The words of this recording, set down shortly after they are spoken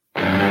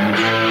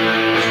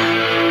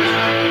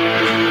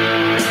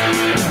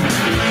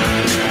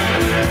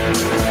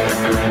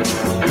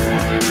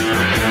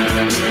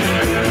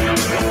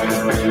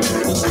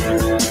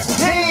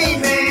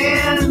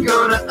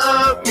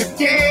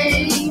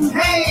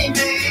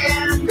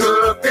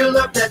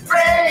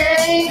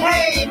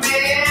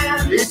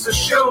a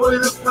show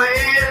with a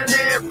plan.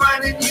 They're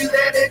finding you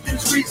that edge and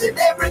squeezing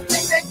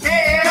everything they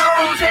can.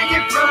 Don't take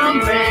it from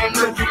me,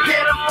 but you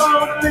can't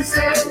afford to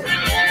listen.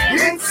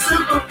 It's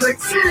Superflex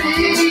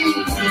City.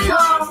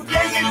 Don't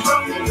take it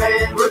from me,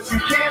 man, but you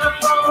can't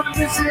afford to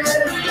listen.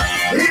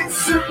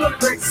 It's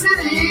Superflex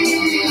City.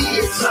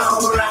 It's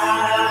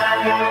alright.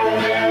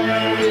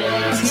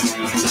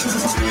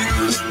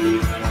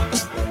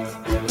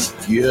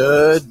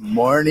 Good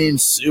morning,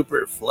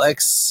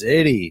 Superflex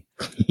City.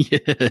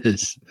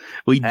 Yes,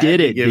 we did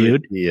it,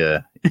 dude.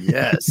 Yeah,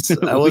 yes.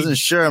 I wasn't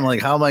sure. I'm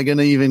like, how am I going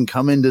to even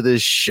come into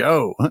this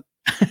show?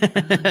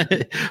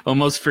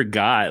 Almost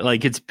forgot.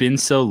 Like, it's been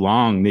so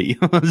long that you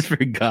almost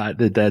forgot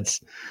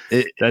that's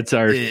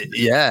our.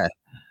 Yeah,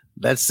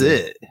 that's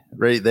it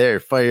right there.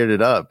 Fired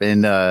it up,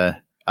 and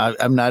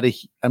I'm not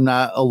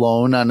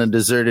alone on a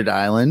deserted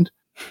island.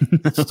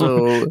 No,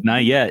 So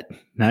not yet.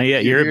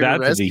 You're about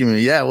to rescue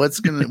me. Yeah,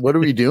 what are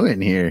we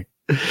doing here?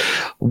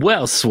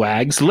 Well,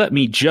 Swags, let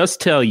me just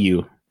tell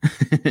you,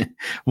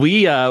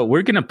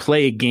 we're gonna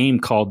play a game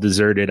called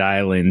Deserted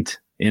Island.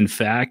 In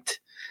fact,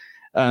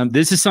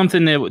 this is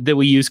something that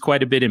we use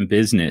quite a bit in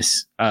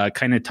business.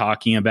 Kind of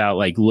talking about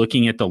like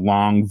looking at the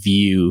long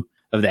view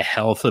of the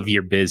health of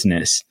your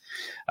business.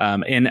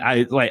 And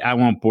I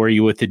won't bore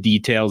you with the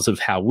details of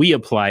how we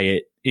apply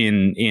it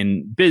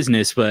in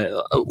business, but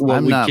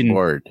I'm not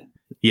bored.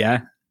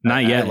 Yeah.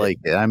 Not yet. I like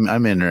it.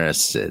 I'm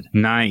interested.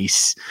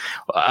 Nice.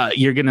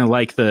 You're gonna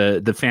like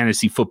the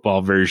fantasy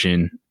football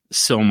version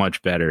so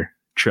much better.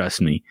 Trust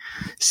me.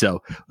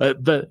 So,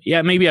 but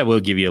yeah, maybe I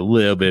will give you a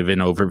little bit of an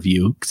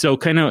overview. So,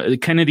 kind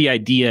of the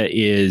idea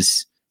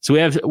is,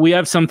 so we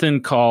have something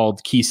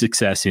called key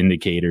success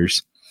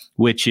indicators,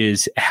 which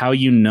is how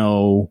you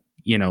know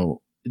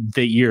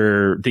that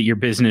your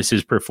business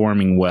is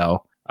performing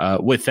well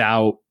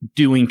without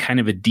doing kind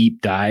of a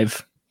deep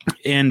dive.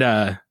 And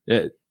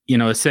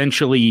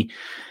essentially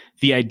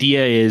the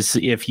idea is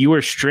if you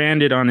are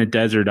stranded on a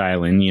desert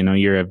island,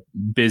 you're a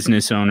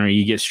business owner,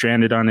 you get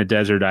stranded on a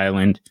desert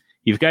island,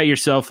 you've got your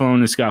cell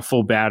phone, it's got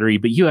full battery,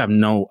 but you have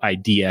no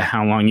idea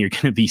how long you're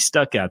going to be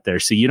stuck out there.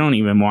 So you don't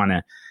even want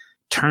to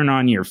turn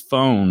on your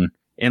phone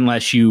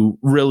unless you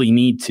really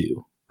need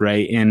to.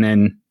 Right. And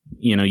then,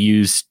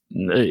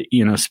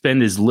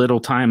 spend as little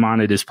time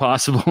on it as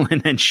possible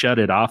and then shut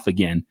it off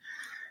again.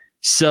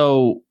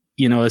 So,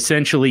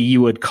 essentially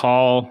you would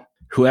call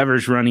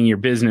whoever's running your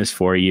business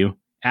for you,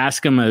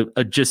 ask them a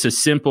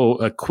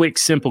quick,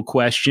 simple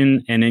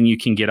question, and then you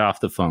can get off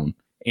the phone.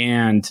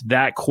 And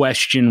that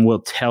question will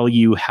tell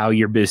you how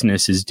your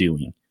business is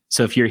doing.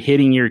 So if you're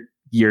hitting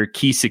your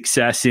key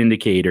success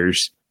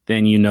indicators,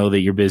 then you know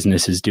that your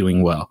business is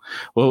doing well.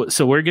 Well,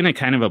 so we're going to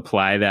kind of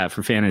apply that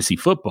for fantasy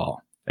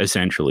football,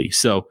 essentially.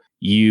 So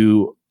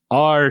you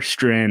are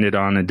stranded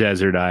on a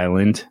desert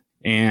island,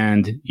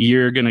 and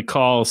you're going to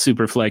call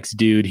Superflex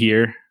Dude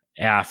here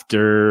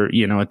after,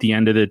 at the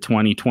end of the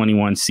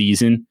 2021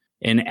 season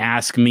and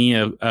ask me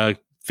a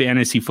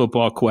fantasy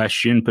football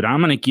question, but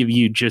I'm going to give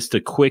you just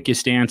the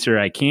quickest answer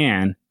I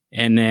can.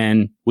 And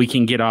then we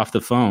can get off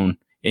the phone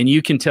and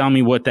you can tell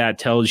me what that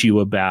tells you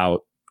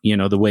about,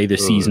 the way the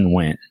season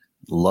went.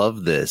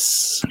 Love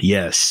this.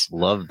 Yes.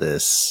 Love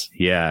this.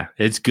 Yeah.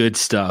 It's good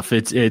stuff.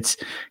 It's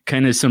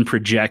kind of some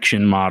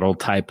projection model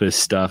type of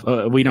stuff.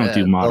 We don't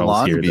do models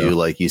long here, view, though.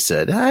 like you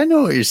said. I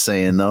know what you're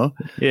saying, though.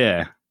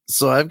 Yeah.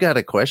 So I've got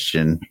a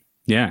question.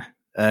 Yeah.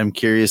 I'm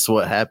curious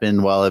what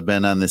happened while I've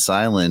been on this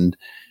island.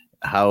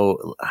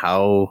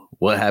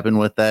 What happened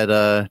with that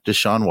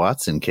Deshaun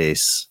Watson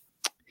case?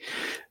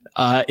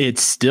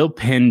 It's still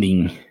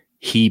pending.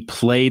 He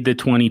played the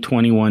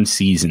 2021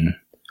 season.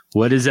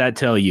 What does that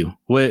tell you?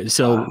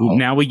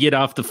 Now we get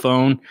off the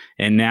phone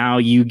and now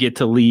you get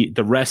to leave.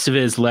 The rest of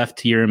it is left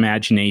to your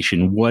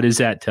imagination. What does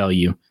that tell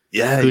you?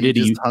 Yeah, you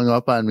just hung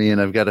up on me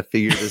and I've got to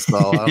figure this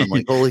all out. I'm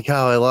like, holy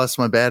cow, I lost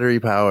my battery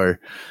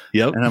power.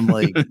 Yep. And I'm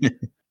like,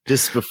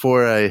 just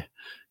before I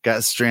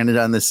got stranded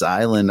on this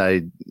island,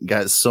 I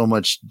got so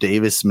much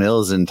Davis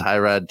Mills and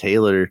Tyrod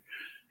Taylor,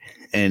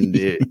 and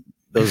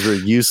those were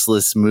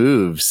useless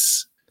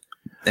moves.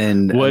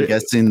 And I'm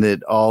guessing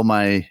that all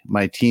my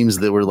teams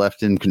that were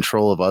left in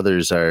control of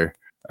others are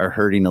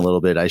hurting a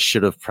little bit. I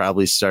should have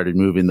probably started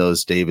moving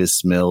those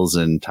Davis Mills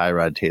and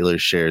Tyrod Taylor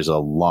shares a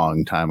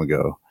long time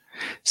ago.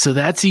 So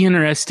that's the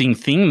interesting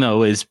thing,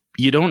 though, is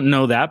you don't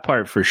know that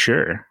part for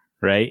sure,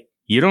 right?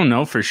 You don't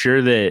know for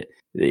sure that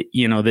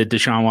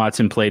Deshaun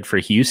Watson played for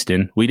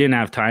Houston. We didn't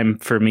have time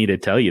for me to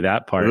tell you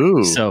that part.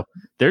 Ooh, so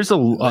there's a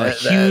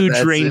huge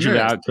range of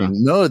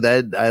outcomes. No,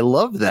 I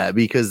love that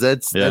because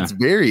that's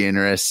very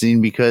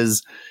interesting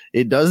because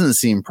it doesn't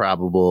seem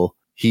probable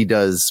he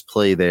does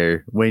play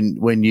there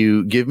when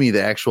you give me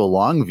the actual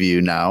long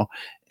view now.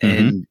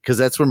 And because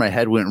that's where my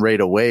head went right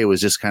away,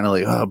 was just kind of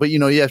like, oh, but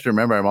you have to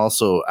remember, I'm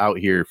also out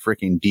here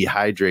freaking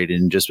dehydrated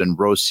and just been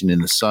roasting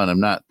in the sun. I'm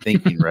not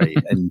thinking right.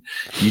 And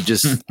you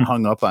just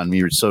hung up on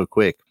me so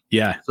quick.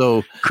 Yeah.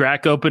 So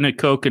crack open a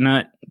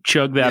coconut,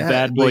 chug that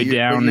bad boy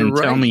down and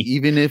tell me.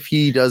 Even if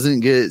he doesn't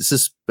get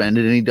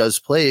suspended and he does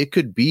play, it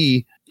could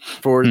be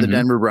for the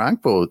Denver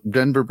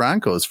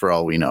Broncos for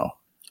all we know.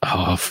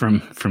 Oh,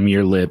 from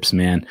your lips,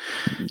 man,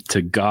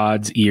 to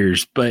God's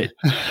ears. But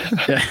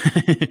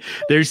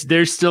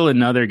there's still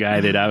another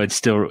guy that I would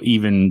still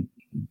even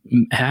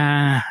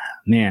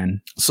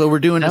man. So we're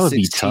doing a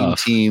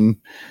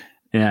 16-team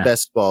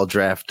best ball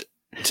draft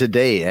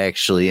today,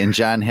 actually, and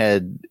John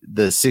had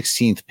the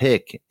 16th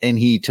pick, and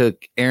he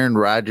took Aaron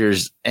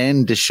Rodgers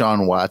and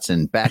Deshaun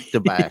Watson back to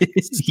back.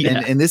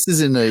 And this is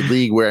in a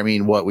league where, I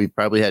mean, we've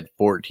probably had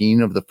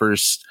 14 of the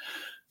first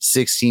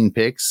 16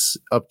 picks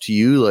up to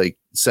you, like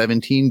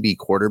 17 be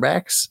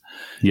quarterbacks.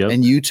 Yep.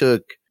 And you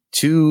took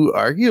two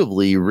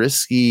arguably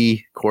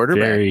risky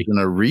quarterbacks in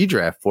a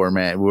redraft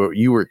format where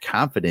you were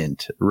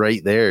confident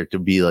right there to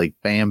be like,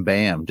 bam,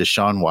 bam,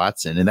 Deshaun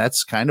Watson. And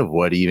that's kind of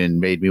what even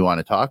made me want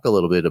to talk a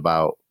little bit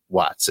about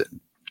Watson.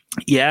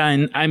 Yeah.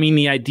 And I mean,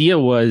 the idea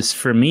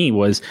for me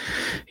was,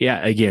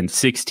 again,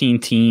 16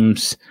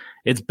 teams,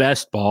 it's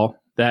best ball.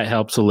 That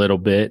helps a little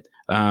bit.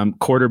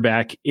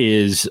 Quarterback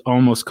is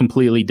almost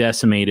completely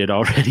decimated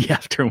already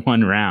after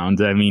one round.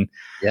 I mean,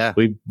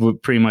 we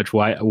pretty much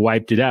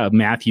wiped it out.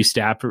 Matthew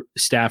Stafford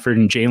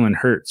and Jalen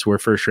Hurts were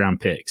first round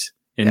picks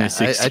in the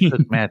 16. I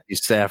took Matthew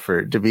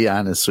Stafford, to be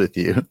honest with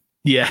you.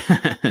 Yeah.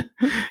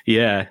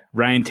 Yeah.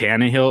 Ryan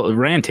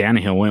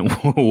Tannehill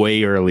went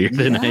way earlier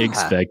than I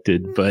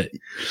expected, but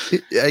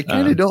I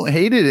kind of don't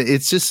hate it.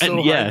 It's just so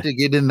hard to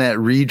get in that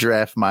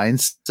redraft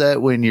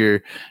mindset when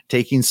you're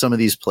taking some of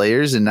these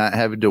players and not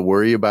having to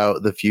worry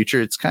about the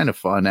future. It's kind of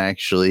fun,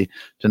 actually,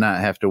 to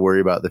not have to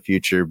worry about the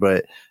future.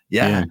 But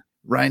Ryan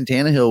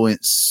Tannehill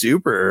went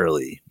super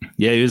early.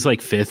 Yeah, he was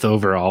like 5th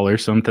overall or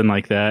something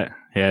like that.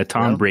 Yeah.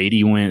 Tom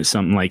Brady went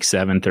something like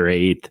 7th or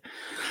 8th.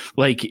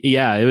 Like,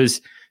 it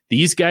was.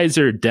 These guys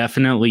are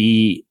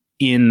definitely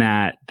in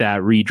that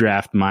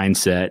redraft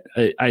mindset.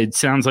 It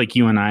sounds like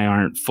you and I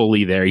aren't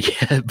fully there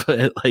yet,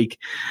 but like,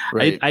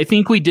 I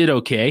think we did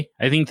okay.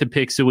 I think the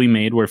picks that we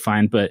made were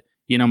fine, but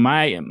you know,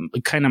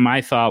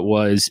 my thought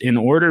was, in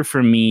order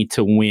for me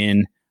to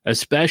win,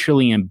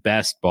 especially in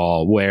best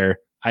ball, where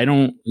I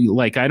don't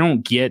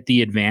get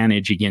the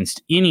advantage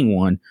against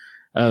anyone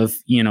of,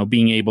 you know,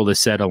 being able to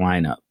set a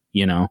lineup,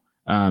 you know,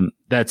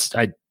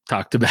 I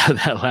talked about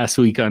that last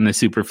week on the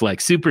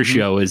Superflex Super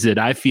Show, is that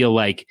I feel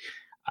like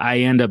I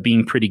end up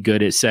being pretty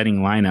good at setting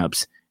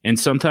lineups. And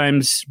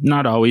sometimes,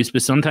 not always,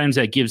 but sometimes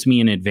that gives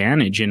me an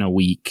advantage in a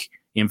week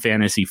in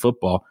fantasy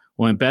football.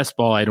 Well, in best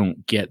ball, I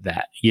don't get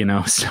that, you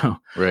know, so,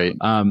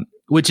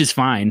 which is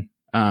fine.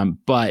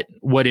 But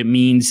what it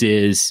means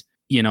is,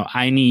 you know,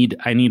 I need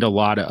a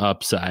lot of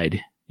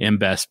upside in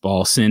best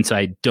ball, since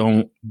I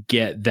don't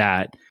get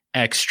that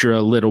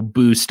extra little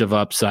boost of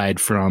upside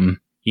from,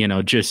 you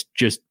know, just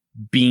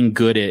being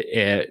good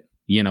at,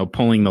 you know,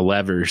 pulling the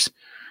levers.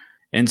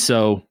 And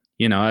so,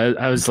 you know,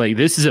 I was like,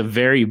 this is a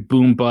very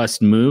boom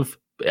bust move.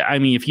 I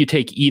mean, if you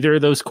take either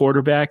of those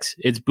quarterbacks,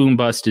 it's boom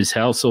bust as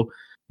hell. So,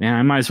 man,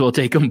 I might as well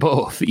take them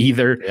both.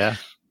 Either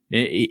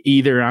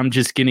I'm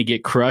just going to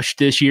get crushed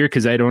this year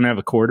because I don't have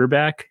a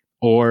quarterback,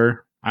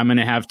 or I'm going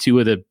to have two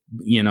of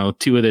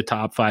the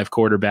top 5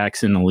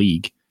 quarterbacks in the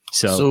league.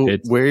 So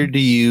where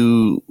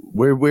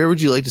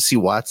would you like to see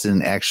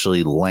Watson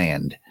actually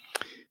land?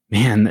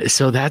 Man,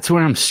 so that's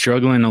where I'm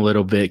struggling a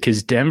little bit,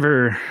 because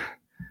Denver,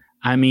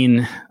 I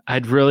mean,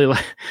 I'd really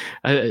like,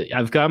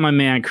 I've got my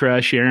man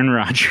crush, Aaron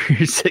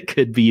Rodgers, that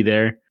could be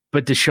there.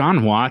 But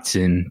Deshaun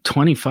Watson,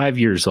 25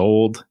 years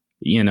old,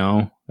 you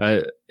know,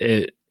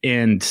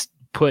 and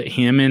put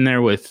him in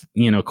there with,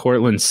 you know,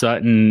 Cortland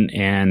Sutton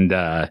and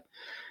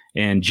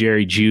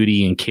Jerry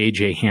Jeudy and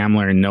KJ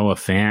Hamler and Noah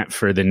Fant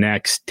for the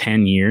next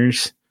 10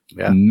 years.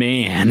 Yeah.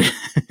 Man.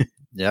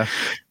 Yeah.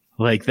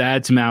 Like,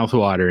 that's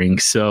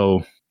mouthwatering.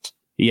 So,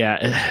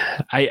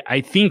 yeah,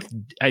 I think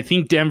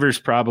Denver's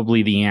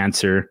probably the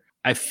answer.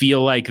 I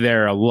feel like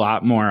there are a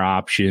lot more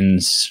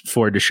options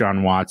for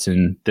Deshaun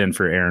Watson than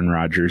for Aaron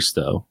Rodgers,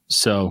 though.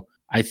 So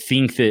I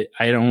think that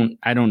I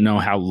don't know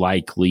how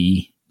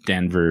likely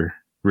Denver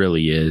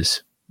really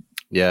is.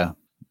 Yeah,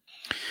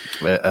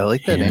 I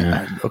like that.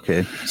 Yeah.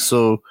 Okay,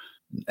 so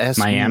ask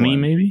Miami,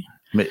 maybe.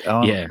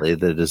 Play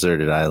the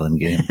deserted island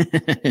game.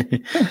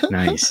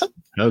 Nice.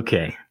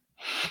 Okay,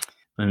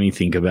 let me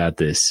think about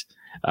this.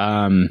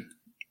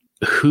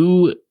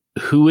 Who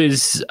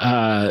is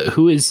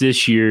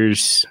this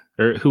year's,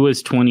 or who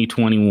is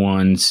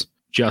 2021's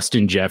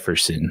Justin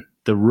Jefferson,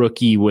 the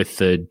rookie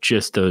with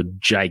just a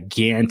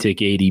gigantic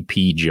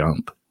ADP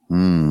jump?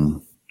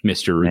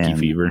 Mr. Rookie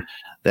Fever.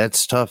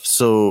 That's tough.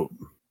 So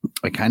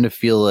I kind of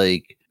feel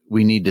like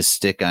we need to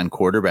stick on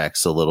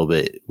quarterbacks a little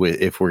bit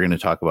if we're going to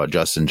talk about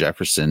Justin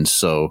Jefferson.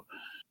 So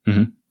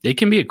it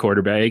can be a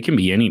quarterback. It can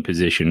be any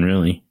position,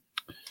 really.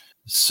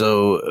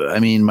 So, I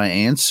mean, my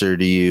answer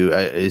to you,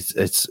 I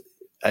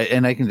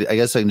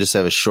guess I can just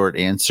have a short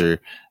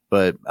answer,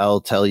 but I'll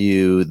tell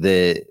you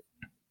that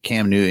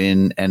Cam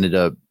Newton ended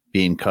up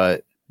being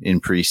cut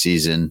in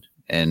preseason,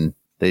 and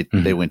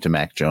they went to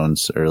Mac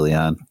Jones early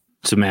on.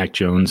 So Mac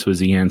Jones was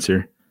the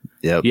answer.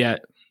 Yep. Yeah.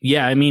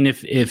 Yeah. I mean,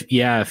 if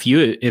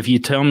you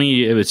tell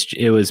me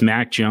it was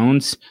Mac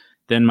Jones,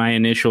 then my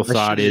initial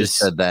thought is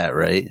said that,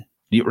 right?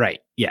 Right.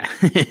 Yeah.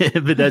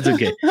 But that's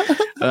okay.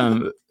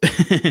 um,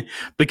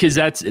 because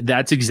that's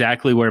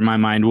exactly where my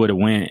mind would have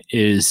went.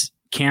 Is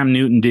Cam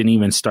Newton didn't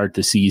even start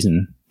the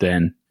season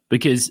then,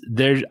 because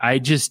I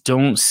just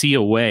don't see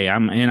a way.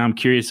 I'm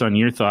curious on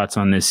your thoughts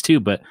on this too,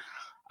 but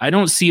I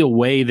don't see a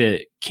way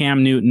that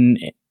Cam Newton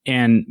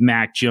and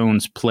Mac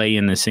Jones play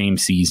in the same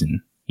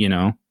season. You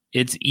know,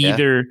 it's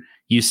either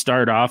you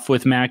start off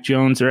with Mac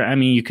Jones, or I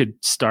mean, you could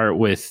start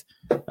with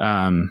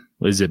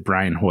was it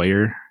Brian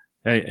Hoyer?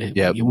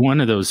 One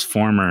of those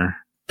former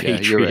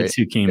Patriots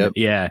who came.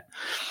 Yep.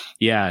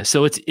 Yeah.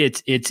 So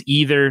it's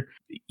either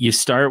you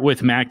start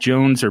with Mac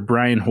Jones or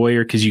Brian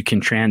Hoyer, because you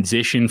can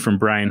transition from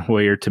Brian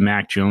Hoyer to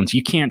Mac Jones.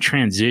 You can't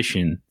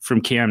transition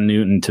from Cam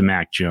Newton to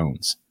Mac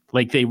Jones.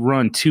 Like, they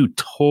run two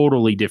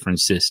totally different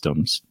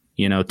systems,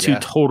 you know, two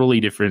totally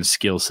different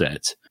skill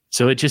sets.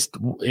 So it just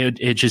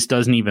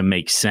doesn't even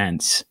make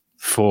sense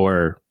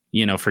for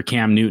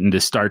Cam Newton to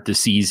start the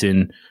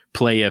season,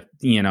 play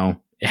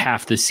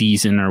half the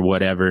season or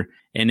whatever,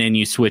 and then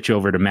you switch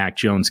over to Mac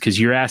Jones, because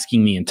you're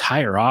asking the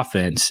entire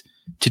offense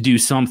to do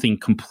something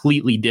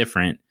completely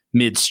different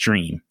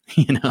midstream,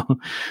 you know?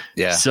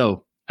 Yeah.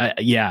 So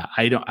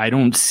I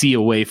don't see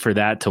a way for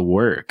that to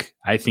work.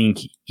 I think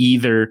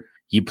either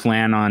you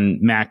plan on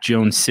Mac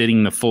Jones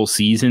sitting the full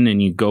season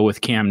and you go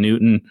with Cam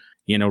Newton,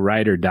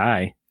 ride or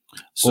die.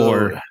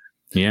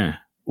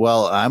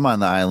 Well, I'm on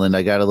the island.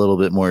 I got a little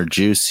bit more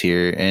juice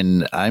here,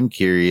 and I'm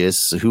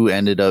curious who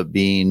ended up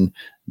being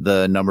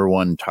the number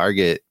one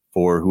target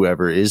for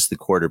whoever is the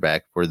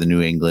quarterback for the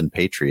New England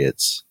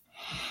Patriots.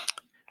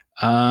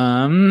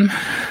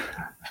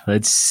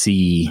 Let's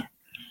see.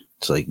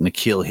 It's like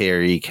N'Keal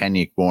Harry,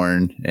 Kenyon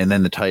Bourne, and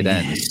then the tight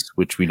ends,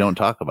 which we don't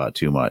talk about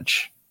too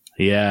much.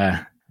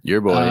 Yeah.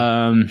 Your boy,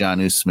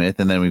 Jonnu Smith,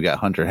 and then we've got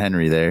Hunter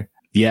Henry there.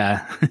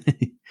 Yeah.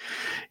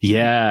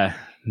 Yeah,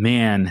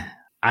 man.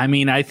 I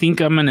mean, I think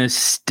I'm going to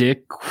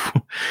stick.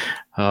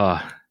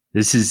 That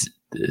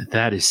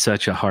is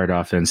such a hard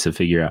offense to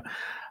figure out.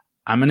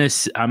 I'm going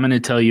to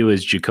tell you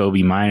is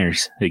Jakobi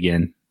Meyers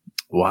again.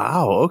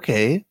 Wow.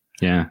 Okay.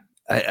 Yeah.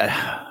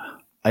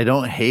 I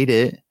don't hate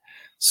it.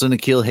 So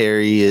N'Keal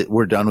Harry,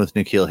 we're done with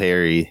N'Keal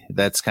Harry.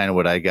 That's kind of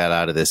what I got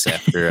out of this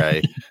after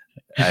I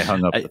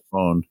hung up the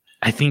phone.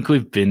 I think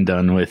we've been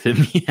done with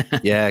him.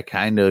 Yeah,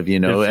 kind of,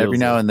 every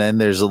now and then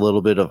there's a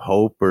little bit of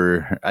hope,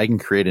 or I can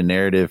create a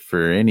narrative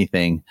for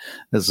anything.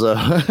 So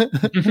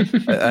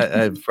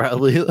I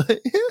probably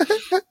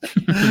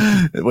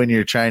when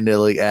you're trying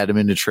to add him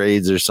into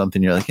trades or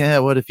something, you're like, yeah,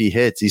 what if he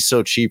hits? He's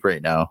so cheap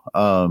right now.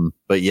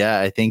 But yeah,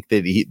 I think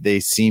that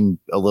they seem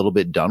a little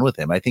bit done with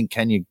him. I think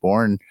Kenyon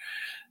Bourne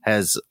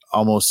has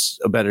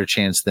almost a better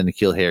chance than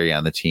N'Keal Harry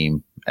on the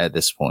team at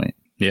this point.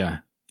 Yeah.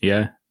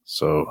 Yeah.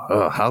 So,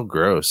 how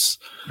gross.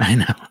 I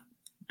know.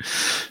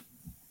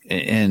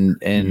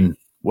 And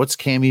what's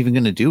Cam even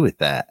going to do with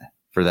that,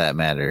 for that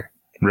matter?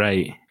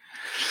 Right.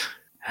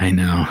 I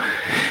know.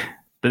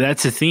 But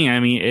that's the thing. I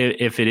mean,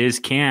 if it is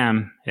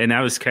Cam, and that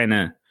was kind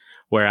of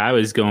where I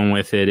was going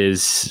with it,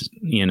 is,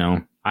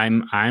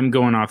 I'm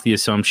going off the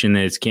assumption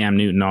that it's Cam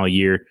Newton all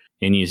year,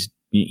 and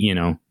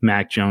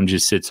Mac Jones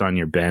just sits on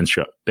your bench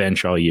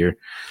all year.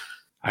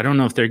 I don't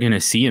know if they're going to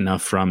see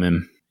enough from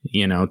him,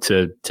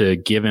 to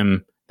give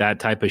him that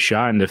type of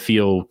shot and to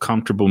feel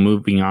comfortable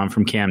moving on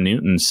from Cam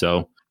Newton.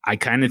 So I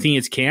kind of think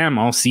it's Cam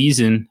all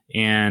season.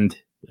 And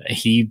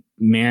he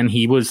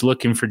was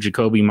looking for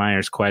Jakobi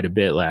Meyers quite a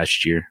bit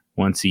last year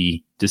once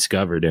he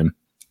discovered him.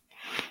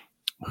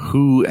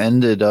 Who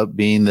ended up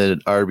being the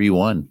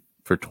RB1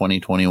 for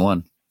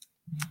 2021?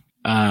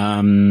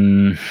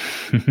 I'm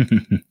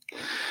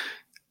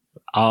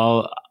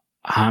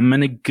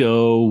going to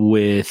go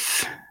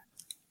with,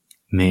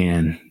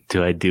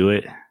 do I do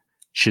it?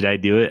 Should I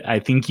do it? I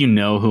think you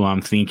know who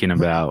I'm thinking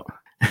about.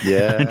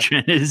 Yeah. I'm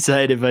trying to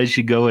decide if I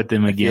should go with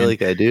them again. I feel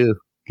like I do.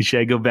 Should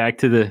I go back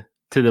to the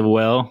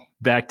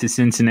back to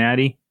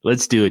Cincinnati?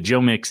 Let's do it. Joe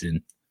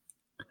Mixon.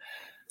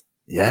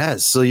 Yeah.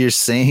 So you're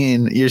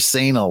saying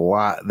a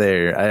lot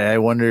there. I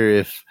wonder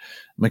if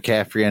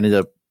McCaffrey ended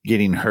up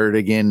getting hurt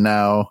again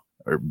now,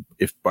 or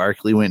if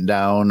Barkley went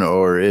down,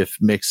 or if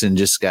Mixon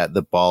just got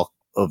the bulk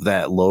of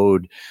that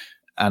load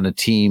on a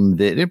team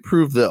that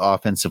improved the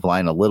offensive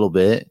line a little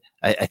bit.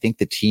 I think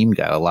the team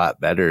got a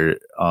lot better.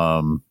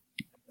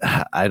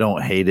 I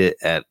don't hate it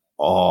at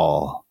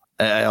all.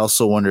 I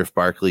also wonder if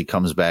Barkley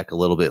comes back a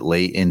little bit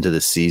late into the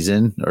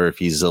season, or if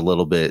he's a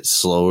little bit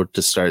slow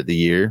to start the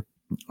year.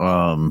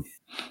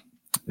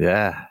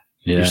 Yeah.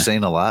 You're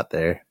saying a lot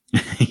there.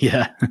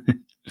 Yeah.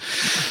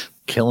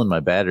 Killing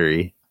my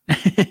battery.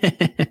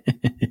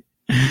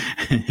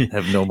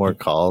 Have no more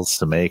calls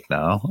to make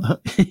now.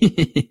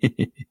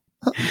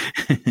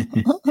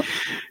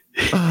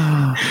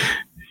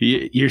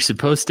 You're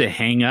supposed to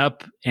hang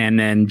up and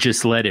then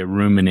just let it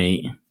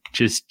ruminate.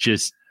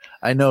 Just.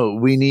 I know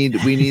we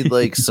need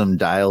like some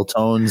dial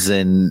tones,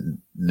 and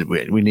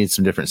we need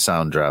some different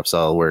sound drops.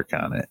 I'll work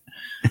on it.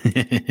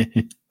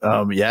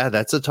 Yeah,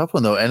 that's a tough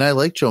one though. And I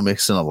like Joe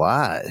Mixon a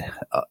lot.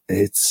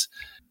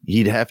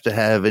 He'd have to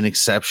have an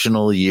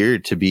exceptional year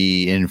to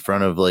be in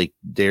front of like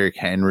Derrick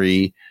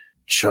Henry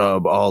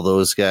Chubb, all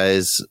those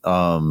guys.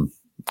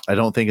 I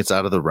don't think it's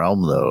out of the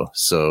realm though.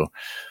 So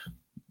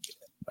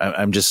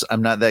I'm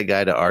not that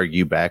guy to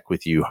argue back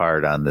with you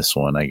hard on this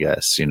one, I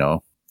guess, you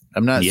know.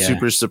 I'm not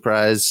super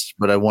surprised,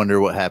 but I wonder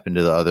what happened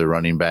to the other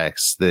running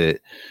backs that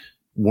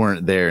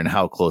weren't there and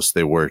how close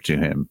they were to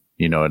him.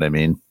 You know what I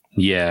mean?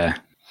 Yeah.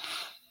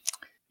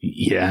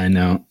 Yeah, I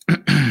know.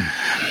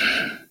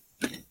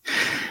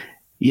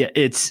 Yeah,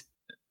 it's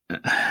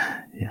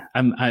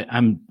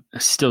I'm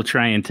still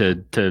trying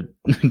to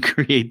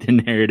create the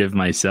narrative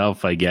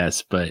myself, I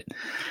guess, but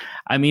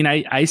I mean,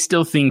 I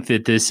still think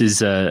that this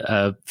is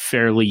a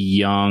fairly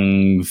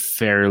young,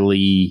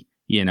 fairly,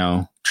 you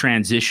know,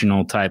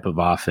 transitional type of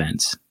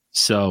offense.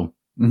 So,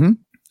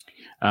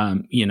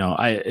 you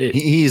know,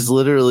 he's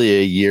literally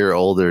a year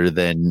older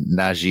than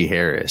Najee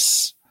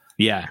Harris.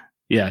 Yeah.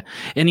 Yeah.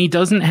 And he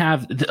doesn't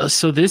have,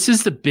 so this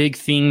is the big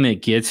thing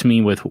that gets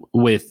me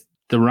with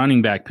the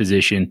running back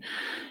position,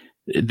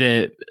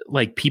 that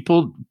like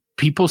people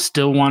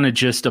still want to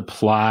just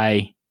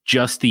apply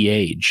just the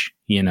age,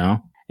 you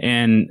know,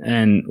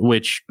 and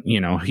which, you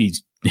know,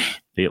 he's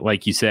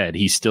like you said,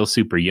 he's still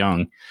super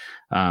young.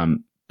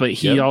 But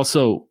he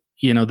also,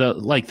 you know,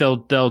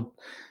 they'll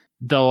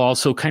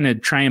also kind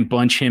of try and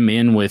bunch him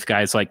in with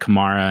guys like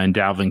Kamara and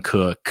Dalvin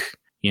Cook,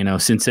 you know,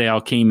 since they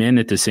all came in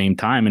at the same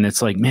time. And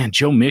it's like, man,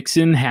 Joe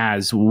Mixon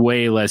has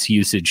way less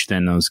usage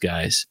than those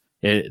guys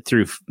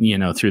through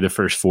the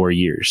first 4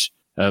 years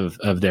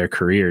of their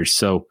careers.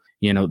 So,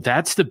 you know,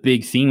 that's the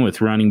big thing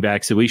with running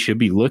backs that we should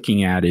be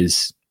looking at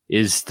is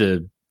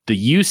the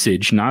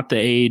usage, not the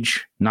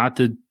age, not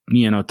the,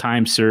 you know,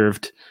 time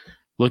served.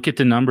 Look at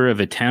the number of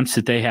attempts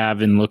that they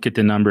have and look at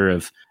the number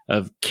of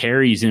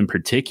carries in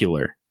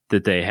particular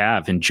that they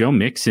have. And Joe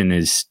Mixon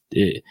it's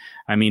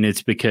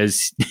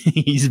because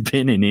he's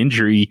been an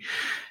injury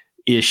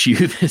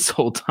issue this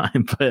whole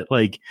time, but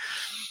like,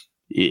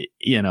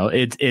 you know,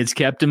 it's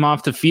kept him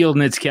off the field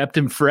and it's kept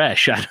him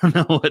fresh. I don't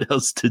know what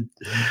else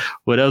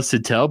to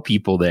tell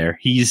people there.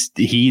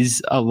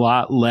 He's a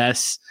lot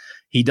less.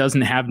 He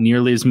doesn't have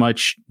nearly as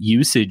much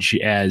usage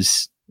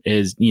as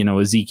you know,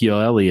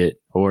 Ezekiel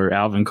Elliott or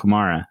Alvin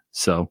Kamara.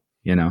 So,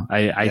 you know,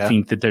 I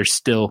think that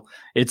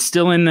it's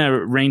still in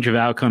the range of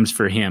outcomes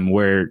for him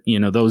where, you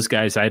know, those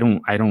guys, I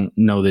don't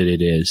know that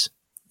it is.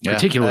 Yeah,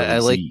 particularly, I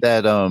like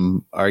that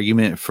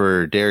argument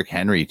for Derrick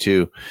Henry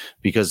too,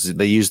 because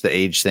they use the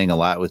age thing a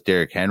lot with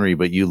Derrick Henry.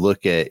 But you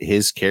look at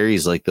his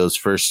carries, like those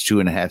first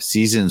 2.5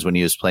 seasons when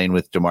he was playing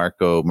with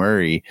DeMarco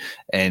Murray,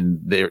 and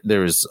there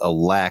was a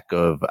lack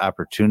of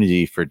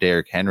opportunity for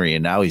Derrick Henry,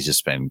 and now he's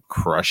just been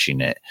crushing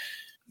it.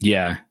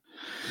 Yeah,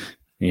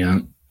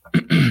 yeah,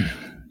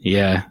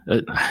 yeah.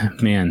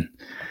 Man,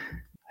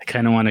 I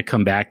kind of want to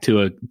come back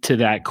to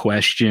that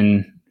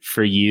question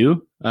for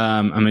you.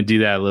 I'm going to do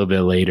that a little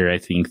bit later, I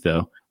think,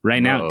 though.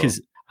 Right now,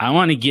 because I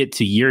want to get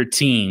to your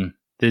team,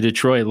 the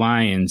Detroit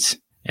Lions,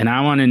 and I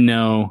want to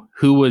know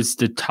who was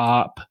the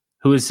top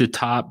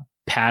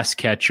pass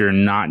catcher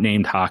not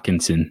named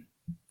Hawkinson.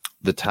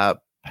 The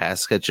top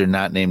pass catcher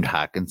not named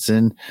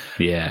Hawkinson?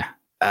 Yeah.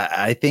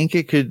 I think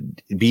it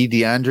could be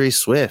DeAndre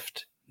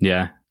Swift.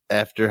 Yeah.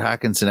 After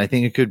Hawkinson, I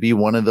think it could be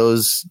one of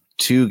those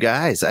two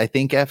guys. I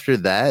think after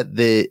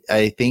that,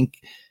 I think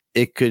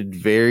it could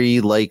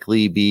very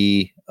likely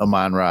be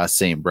Amon-Ra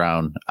St.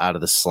 Brown out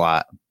of the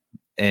slot.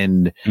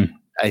 And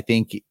I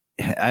think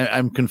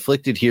I'm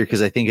conflicted here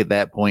because I think at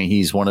that point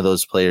he's one of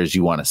those players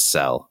you want to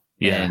sell.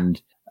 Yeah.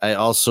 And I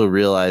also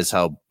realize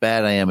how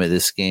bad I am at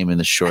this game in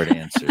the short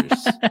answers.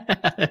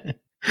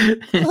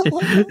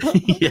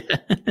 Yeah.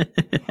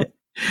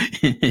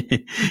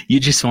 You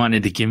just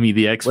wanted to give me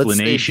the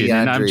explanation,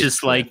 and I'm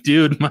just like,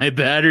 dude, my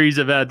battery's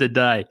about to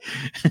die.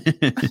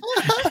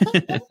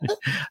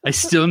 I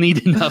still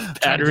need enough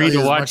battery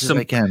to watch some.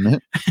 I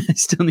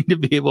still need to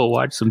be able to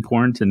watch some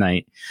porn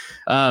tonight.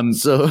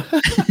 So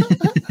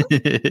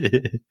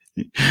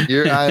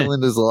your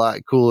island is a lot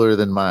cooler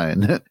than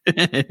mine.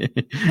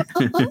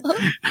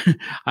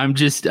 I'm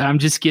just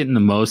getting the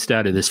most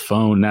out of this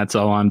phone. That's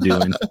all I'm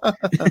doing.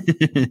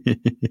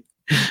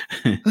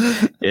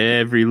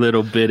 Every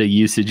little bit of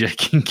usage I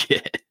can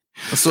get.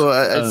 So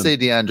I'd say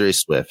DeAndre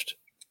Swift.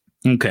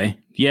 Okay.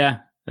 Yeah.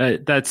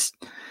 That's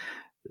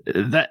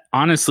that.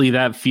 Honestly,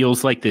 that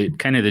feels like the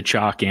kind of the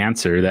chalk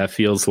answer. That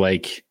feels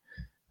like,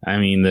 I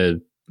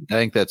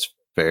think that's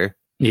fair.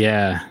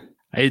 Yeah.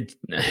 Go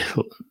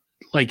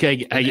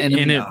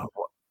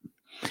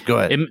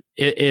ahead.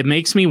 It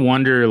makes me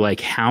wonder,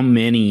 like, how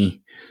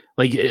many,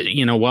 like,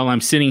 you know, while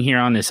I'm sitting here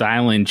on this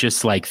island,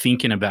 just like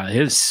thinking about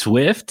his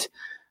Swift,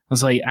 I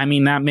was like,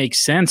 that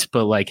makes sense,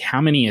 but like, how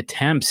many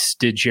attempts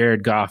did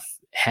Jared Goff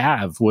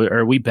have?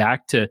 Are we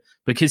back to,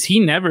 because he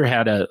never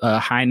had a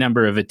high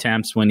number of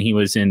attempts when he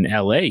was in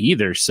LA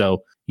either.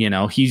 So, you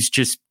know, he's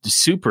just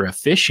super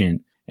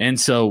efficient. And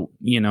so,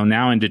 you know,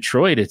 now in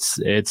Detroit, it's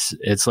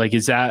like,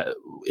 is that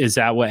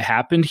what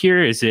happened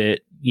here? Is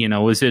it, you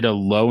know, was it a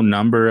low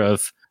number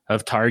of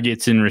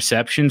targets and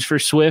receptions for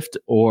Swift,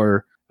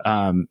 or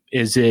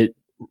is it,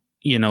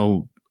 you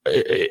know,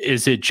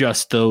 is it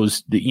just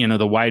those, you know,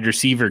 the wide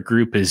receiver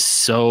group is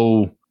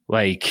so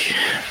like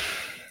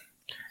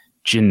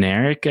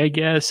generic, I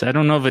guess. I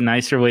don't know of a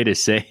nicer way to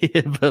say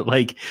it, but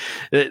like,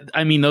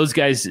 I mean, those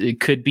guys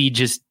could be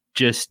just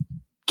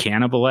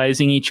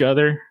cannibalizing each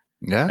other.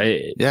 Yeah.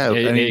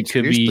 It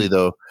could be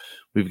though.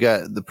 We've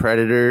got the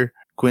Predator,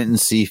 Quentin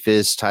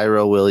Cephas,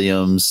 Tyrell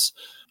Williams,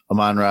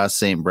 Amon-Ra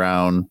St.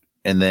 Brown,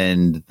 and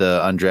then the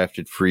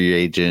undrafted free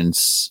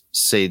agents,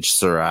 Sage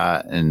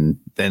Surratt, and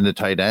then the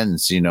tight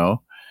ends,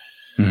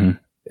 Mm-hmm.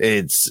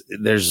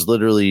 There's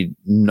literally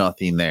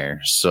nothing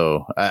there.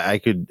 So I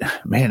could,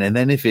 man. And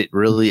then if it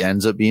really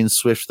ends up being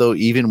Swift though,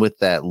 even with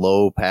that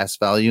low pass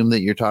volume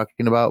that you're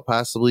talking about,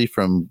 possibly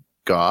from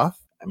Goff,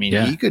 I mean,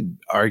 he could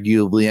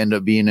arguably end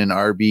up being an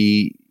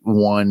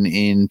RB1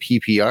 in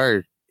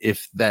PPR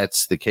if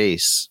that's the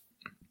case.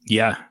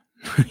 Yeah.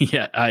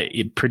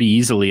 Pretty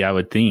easily, I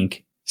would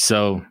think.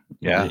 So,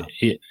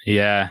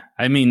 yeah.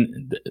 I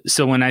mean,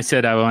 so when I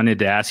said I wanted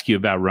to ask you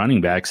about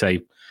running backs, I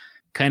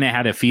kind of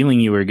had a feeling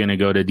you were going to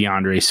go to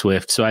DeAndre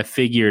Swift. So I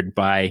figured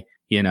by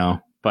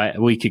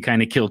we could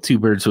kind of kill two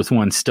birds with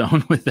one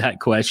stone with that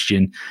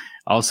question.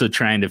 Also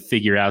trying to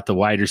figure out the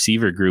wide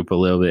receiver group a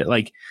little bit.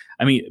 Like,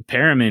 I mean,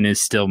 Perriman is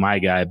still my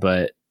guy,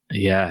 but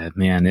yeah,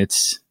 man,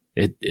 it's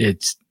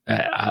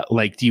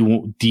like,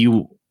 do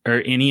you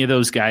are any of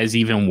those guys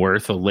even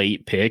worth a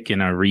late pick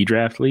in a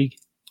redraft league?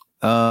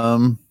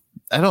 I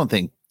don't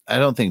think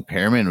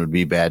Perriman would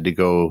be bad to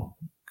go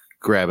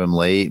grab him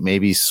late.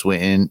 Maybe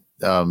Swinton,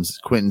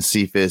 Quentin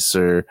Cephas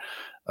or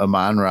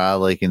Amon-Ra,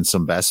 like in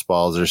some best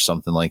balls or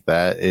something like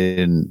that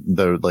in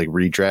the like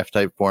redraft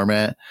type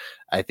format.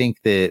 I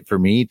think that for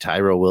me,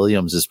 Tyrell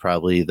Williams is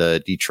probably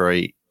the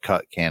Detroit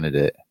cut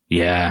candidate.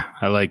 Yeah,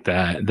 I like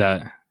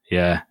that.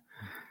 Yeah.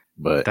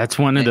 But that's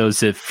one of those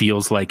that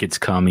feels like it's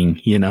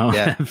coming,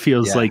 Yeah, it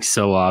feels like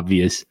so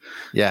obvious.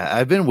 Yeah.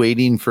 I've been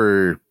waiting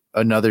for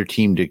another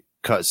team to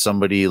cut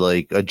somebody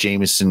like a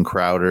Jamison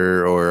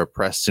Crowder or a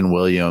Preston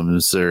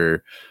Williams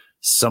or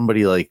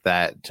somebody like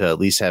that to at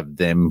least have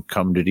them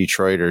come to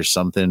Detroit or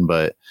something,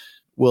 but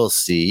we'll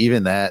see.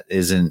 Even that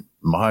isn't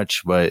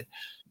much, but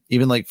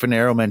even like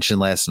Finero mentioned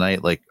last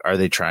night, like, are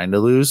they trying to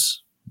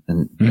lose?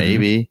 And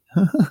maybe.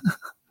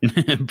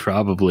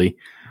 Probably.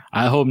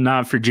 I hope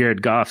not for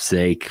Jared Goff's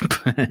sake.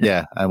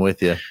 Yeah, I'm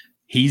with you.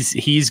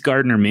 He's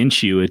Gardner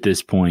Minshew at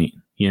this point,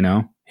 Him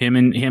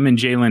and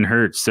Jalen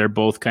Hurts, they're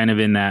both kind of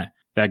in that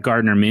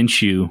Gardner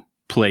Minshew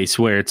place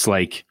where it's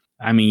like,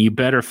 I mean, you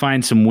better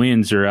find some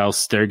wins or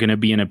else they're going to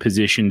be in a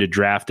position to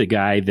draft a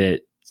guy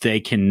that they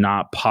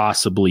cannot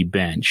possibly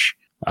bench,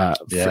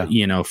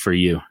 for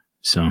you.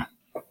 So,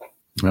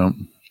 well,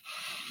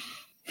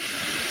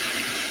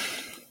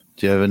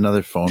 do you have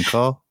another phone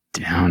call?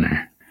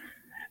 Downer.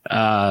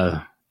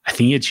 I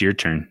think it's your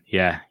turn.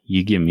 Yeah,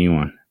 you give me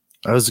one.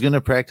 I was going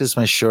to practice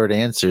my short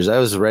answers. I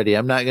was ready.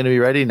 I'm not going to be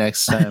ready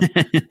next time.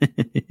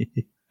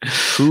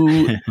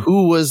 Who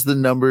was the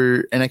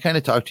number, and I kind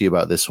of talked to you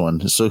about this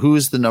one. So who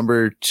is the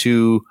number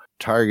 2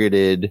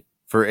 targeted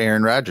for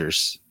Aaron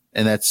Rodgers?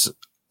 And that's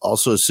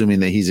also assuming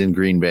that he's in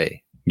Green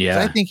Bay. Yeah.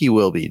 I think he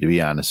will be, to be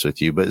honest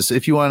with you. But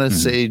if you want to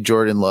say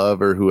Jordan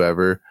Love or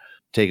whoever,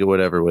 take it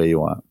whatever way you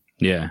want.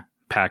 Yeah.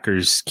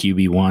 Packers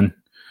QB1.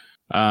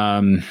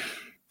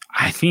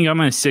 I think I'm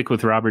going to stick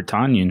with Robert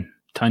Tonyan.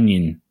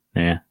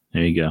 Yeah,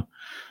 there you go.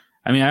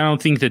 I mean, I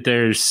don't think that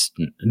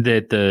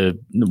the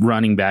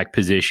running back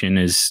position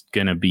is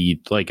going to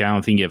be like, I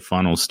don't think it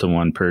funnels to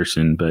one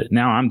person, but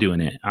now I'm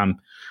doing it. I'm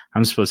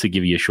supposed to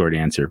give you a short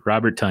answer.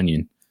 Robert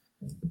Tonyan.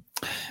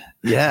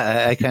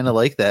 Yeah, I kind of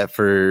like that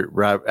for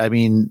Rob. I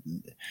mean,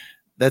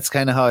 that's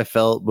kind of how I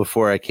felt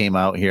before I came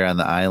out here on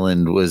the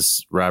island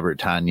was Robert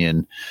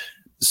Tonyan.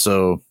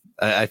 So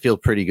I feel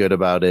pretty good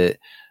about it.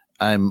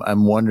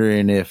 I'm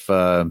wondering if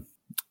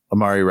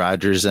Amari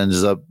Rodgers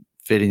ends up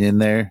fitting in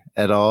there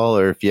at all,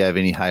 or if you have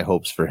any high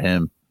hopes for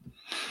him.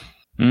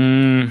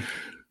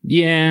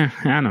 Yeah,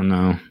 I don't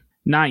know.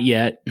 Not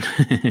yet.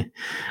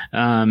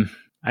 I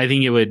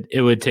think it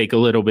would take a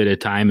little bit of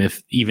time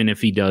even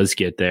if he does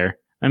get there.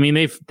 I mean,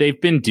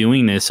 they've been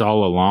doing this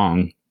all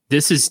along.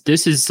 This is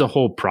the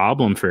whole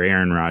problem for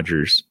Aaron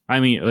Rodgers.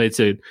 I mean, it's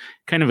a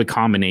kind of a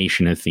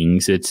combination of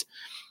things. It's,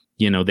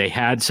 they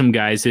had some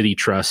guys that he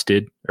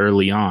trusted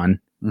early on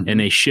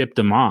and they shipped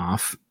them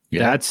off.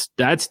 Yeah.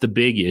 That's the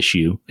big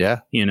issue.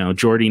 Yeah.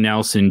 Jordy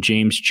Nelson,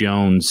 James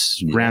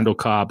Jones, Randall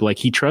Cobb, like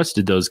he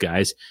trusted those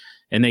guys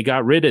and they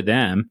got rid of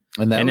them.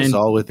 And that was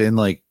all within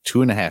like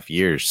 2.5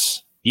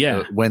 years.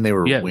 Yeah. When they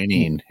were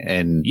winning.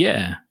 And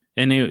yeah.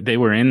 And they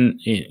were in,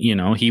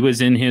 he was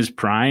in his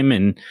prime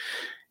and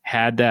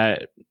had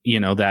that,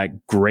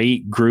 that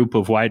great group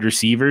of wide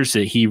receivers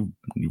that he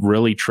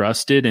really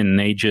trusted. And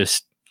they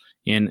just,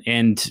 and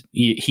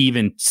he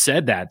even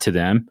said that to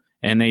them.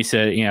 And they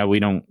said, yeah, we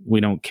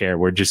don't care.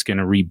 We're just going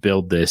to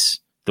rebuild this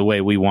the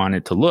way we want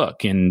it to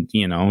look. And,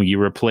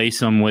 you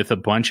replace him with a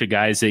bunch of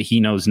guys that he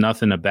knows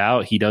nothing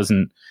about. He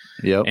doesn't.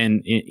 Yep.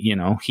 And,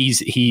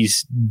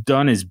 he's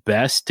done his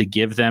best to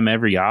give them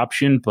every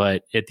option.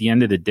 But at the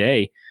end of the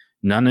day,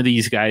 none of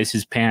these guys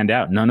has panned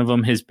out. None of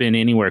them has been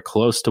anywhere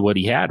close to what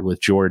he had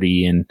with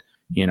Jordy and,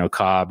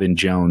 Cobb and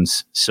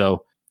Jones.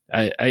 So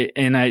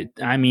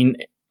I mean,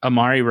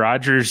 Amari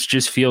Rodgers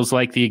just feels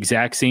like the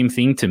exact same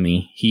thing to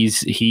me.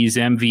 He's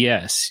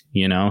MVS,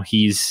 you know,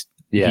 he's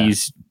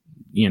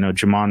you know,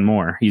 Jamon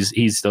Moore.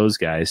 He's those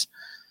guys.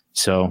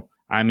 So,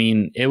 I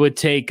mean, it would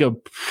take a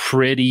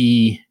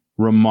pretty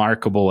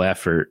remarkable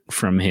effort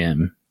from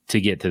him to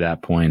get to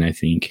that point, I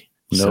think.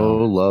 No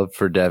love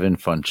for Devin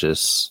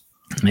Funchess.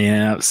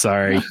 Yeah,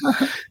 sorry.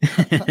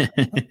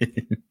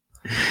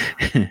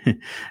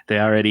 They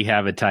already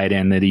have a tight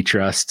end that he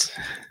trusts.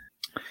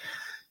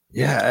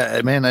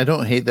 Yeah, man, I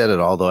don't hate that at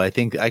all, though. I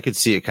think I could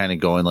see it kind of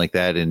going like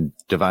that and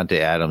Devontae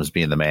Adams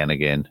being the man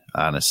again,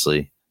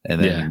 honestly.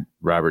 And then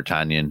Robert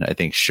Tonyan, I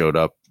think, showed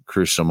up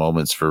crucial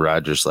moments for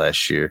Rodgers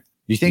last year.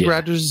 Do you think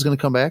Rodgers is going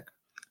to come back?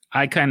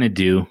 I kind of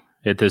do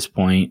at this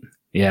point.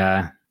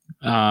 Yeah.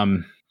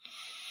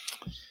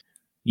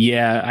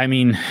 Yeah, I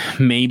mean,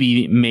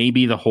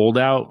 maybe the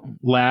holdout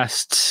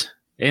lasts.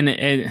 And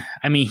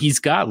I mean, he's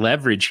got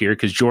leverage here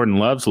because Jordan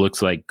Love's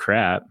looks like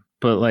crap.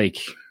 But, like,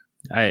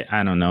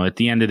 I don't know. At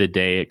the end of the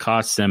day, it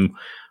costs them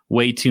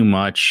way too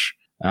much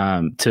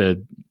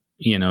to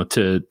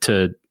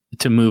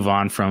move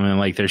on from him.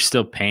 Like, they're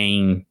still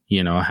paying,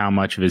 you know, how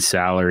much of his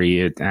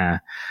salary.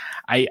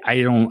 I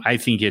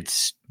think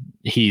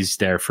he's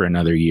there for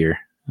another year.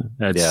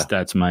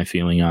 That's my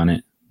feeling on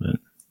it. But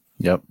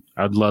yep.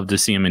 I'd love to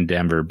see him in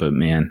Denver, but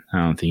man, I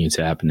don't think it's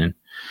happening.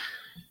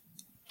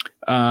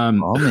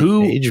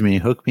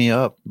 Hook me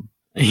up.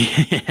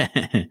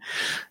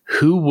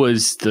 Who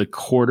was the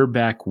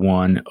quarterback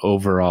one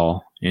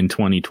overall in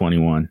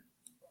 2021?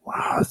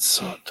 Wow, that's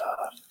so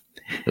tough.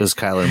 It was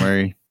Kyler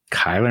Murray.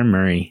 Kyler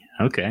Murray.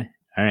 Okay.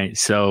 All right.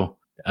 So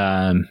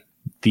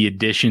the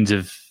additions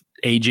of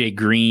AJ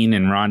Green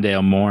and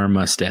Rondale Moore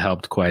must have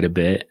helped quite a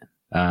bit.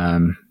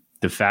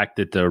 The fact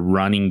that the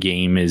running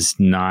game is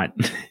not,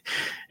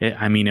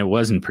 I mean, it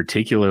wasn't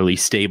particularly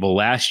stable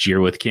last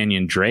year with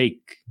Kenyon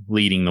Drake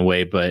leading the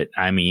way, but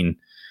I mean,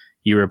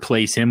 you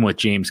replace him with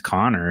James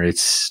Conner,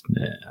 it's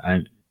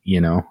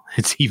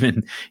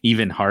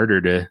even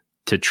harder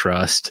to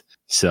trust.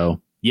 So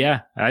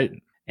yeah,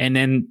 and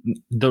then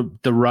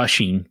the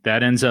rushing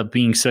that ends up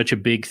being such a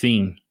big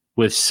thing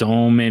with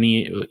so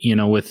many, you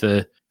know,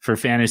 for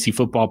fantasy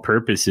football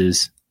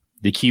purposes,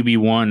 the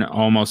QB1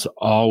 almost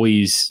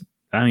always,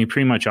 I mean,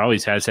 pretty much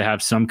always has to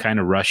have some kind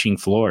of rushing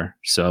floor.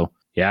 So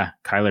yeah,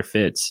 Kyler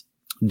fits.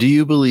 Do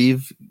you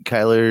believe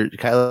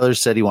Kyler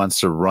said he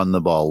wants to run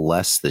the ball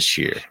less this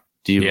year?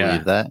 Do you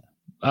believe that?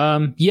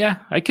 Yeah,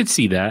 I could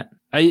see that.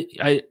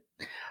 I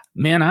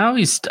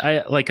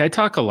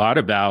talk a lot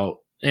about,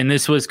 and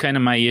this was kind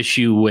of my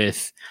issue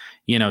with,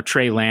 you know,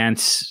 Trey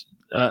Lance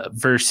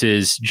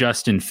versus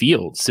Justin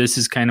Fields. This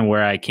is kind of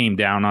where I came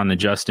down on the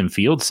Justin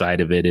Fields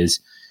side of it, is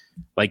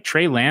like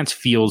Trey Lance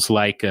feels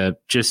like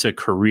just a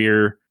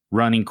career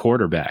running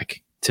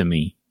quarterback to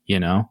me. You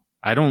know,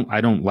 I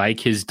don't like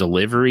his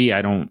delivery.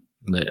 I don't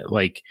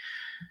like.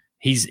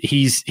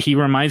 He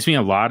reminds me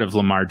a lot of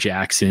Lamar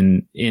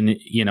Jackson in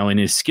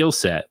his skill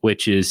set,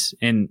 which is,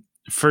 and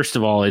first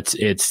of all,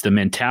 it's the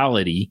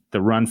mentality,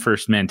 the run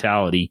first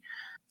mentality,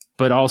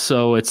 but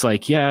also it's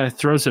like, yeah, it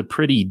throws a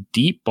pretty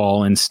deep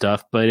ball and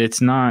stuff, but it's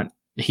not,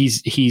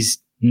 he's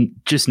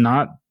just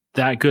not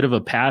that good of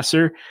a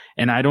passer.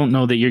 And I don't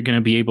know that you're going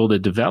to be able to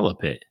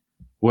develop it.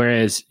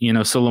 Whereas, you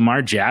know, so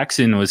Lamar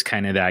Jackson was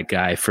kind of that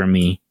guy for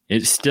me.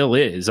 It still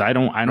is. I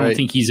don't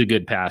think he's a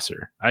good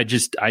passer. I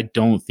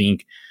don't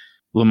think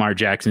Lamar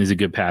Jackson is a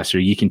good passer.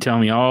 You can tell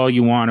me all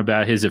you want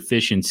about his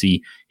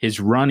efficiency. His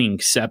running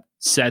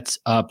sets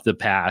up the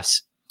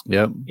pass.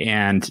 Yep.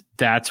 And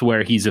that's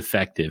where he's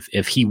effective.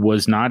 If he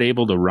was not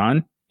able to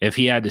run, if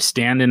he had to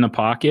stand in the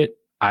pocket,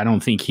 I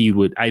think he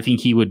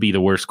would be the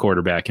worst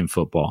quarterback in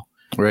football.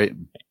 Right.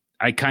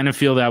 I kind of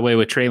feel that way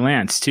with Trey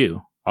Lance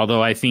too.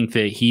 Although I think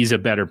that he's a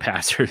better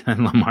passer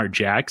than Lamar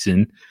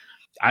Jackson,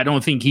 I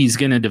don't think he's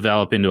going to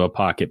develop into a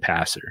pocket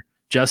passer.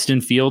 Justin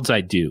Fields,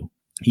 I do.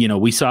 You know,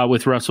 we saw it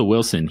with Russell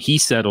Wilson. He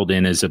settled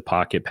in as a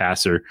pocket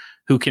passer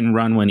who can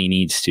run when he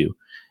needs to.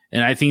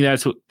 And I think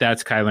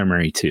that's Kyler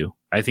Murray too.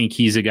 I think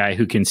he's a guy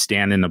who can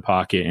stand in the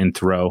pocket and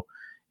throw.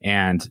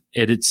 And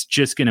it's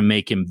just going to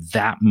make him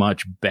that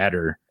much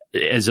better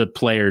as a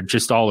player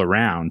just all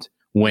around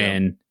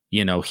when,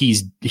 you know,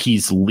 he's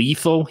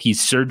lethal,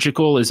 he's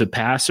surgical as a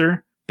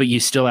passer, but you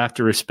still have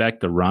to respect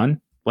the run.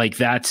 Like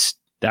that's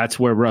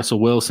where Russell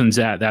Wilson's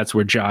at. That's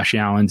where Josh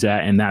Allen's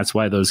at. And that's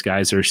why those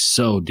guys are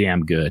so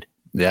damn good.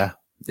 Yeah.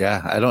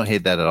 Yeah. I don't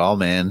hate that at all,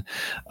 man.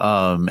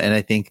 And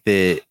I think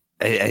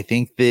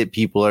that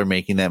people are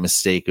making that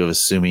mistake of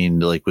assuming,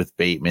 like with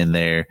Bateman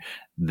there,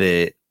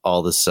 that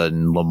all of a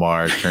sudden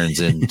Lamar turns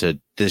into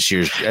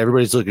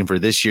everybody's looking for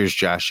this year's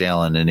Josh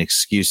Allen and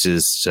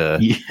excuses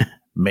to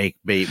make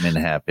Bateman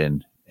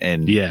happen.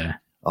 And a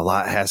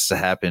lot has to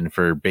happen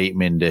for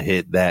Bateman to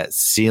hit that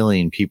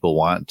ceiling people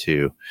want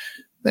to.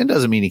 That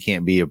doesn't mean he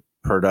can't be a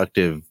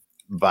productive,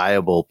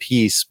 viable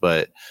piece,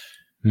 but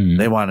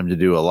they want him to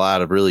do a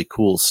lot of really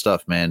cool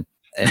stuff, man.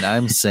 And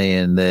I'm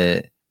saying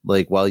that,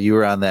 like, while you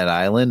were on that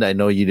island, I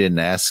know you didn't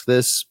ask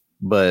this,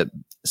 but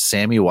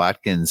Sammy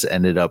Watkins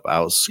ended up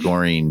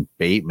outscoring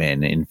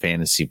Bateman in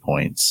fantasy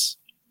points.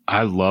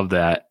 I love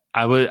that.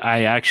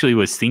 I actually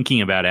was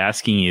thinking about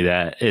asking you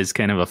that as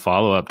kind of a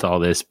follow-up to all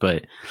this,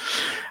 but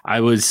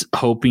I was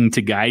hoping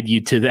to guide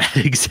you to that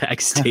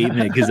exact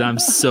statement because I'm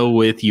so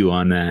with you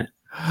on that.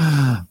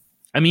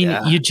 I mean,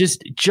 you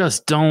just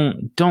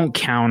don't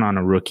count on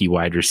a rookie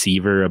wide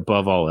receiver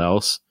above all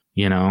else,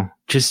 you know.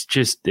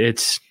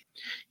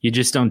 You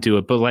just don't do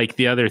it. But like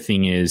the other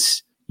thing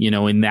is, you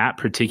know, in that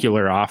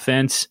particular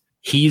offense,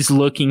 he's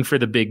looking for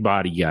the big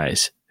body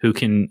guys who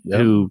can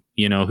who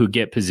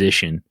get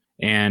position.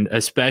 And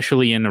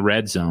especially in the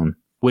red zone,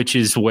 which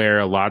is where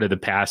a lot of the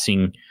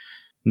passing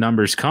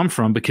numbers come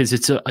from, because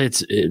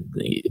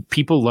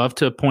people love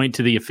to point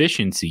to the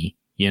efficiency.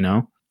 You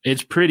know,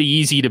 it's pretty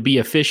easy to be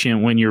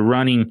efficient when you're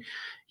running,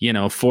 you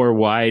know, 4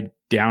 wide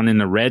down in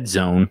the red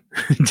zone,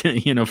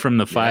 you know, from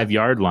the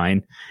 5-yard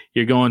line.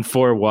 You're going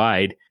 4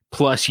 wide.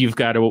 Plus, you've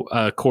got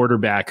a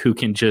quarterback who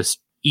can just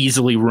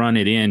easily run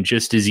it in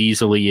just as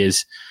easily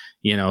as,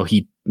 you know,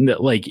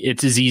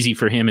 it's as easy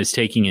for him as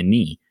taking a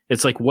knee.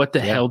 It's like, what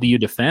the hell do you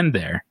defend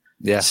there?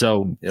 Yeah.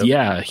 So,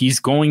 he's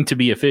going to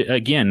be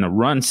again, the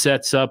run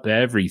sets up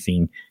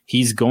everything.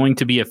 He's going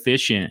to be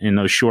efficient in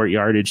those short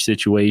yardage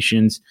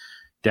situations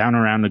down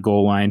around the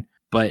goal line.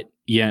 But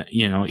yeah,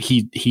 you know,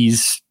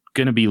 he's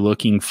going to be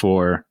looking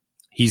for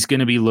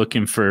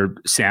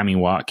Sammy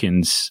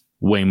Watkins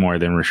way more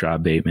than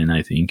Rashad Bateman,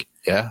 I think.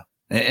 Yeah.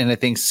 And I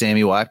think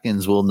Sammy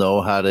Watkins will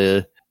know how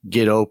to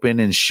get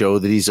open and show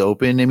that he's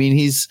open. I mean,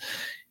 he's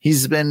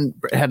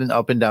had an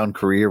up and down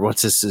career.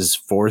 What's this, his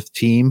 4th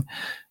team?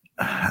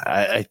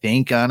 I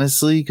think,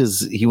 honestly,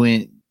 because he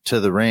went to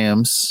the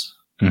Rams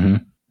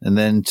and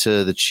then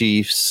to the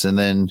Chiefs and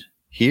then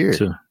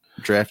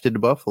drafted to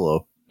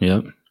Buffalo.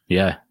 Yep.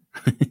 Yeah.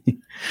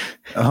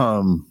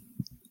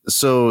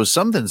 So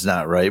something's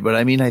not right, but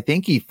I mean, I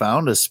think he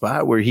found a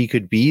spot where he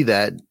could be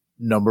that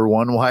number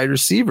 1 wide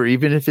receiver,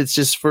 even if it's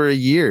just for a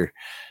year.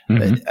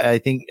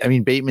 I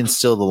mean, Bateman's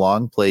still the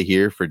long play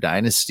here for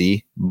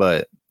Dynasty,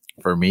 but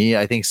for me,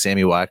 I think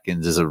Sammy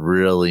Watkins is a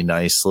really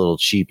nice little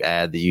cheap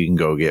ad that you can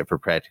go get for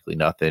practically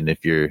nothing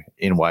if you're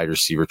in wide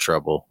receiver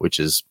trouble,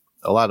 which is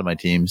a lot of my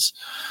teams.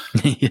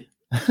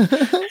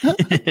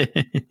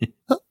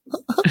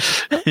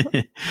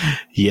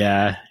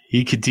 Yeah,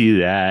 he could do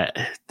that.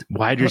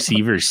 Wide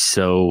receivers,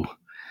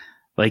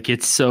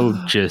 it's so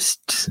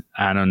just,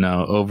 I don't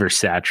know,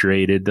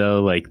 oversaturated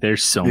though. Like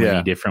there's so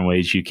many different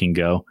ways you can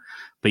go.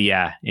 But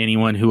yeah,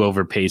 anyone who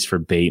overpays for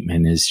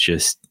Bateman is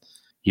just,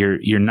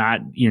 you're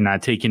not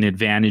taking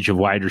advantage of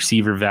wide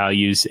receiver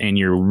values, and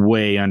you're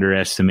way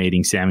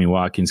underestimating Sammy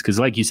Watkins. Cause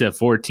like you said,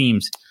 4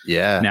 teams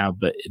now,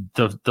 but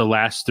the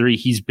last 3,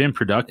 he's been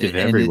productive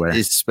everywhere.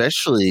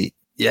 Especially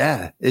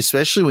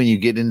when you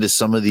get into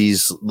some of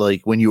these,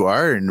 like when you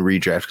are in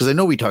redraft, because I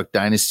know we talk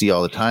Dynasty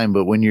all the time,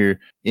 but when you're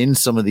in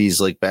some of these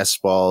like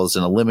best balls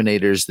and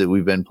eliminators that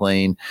we've been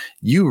playing,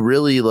 you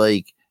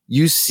really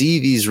you see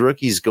these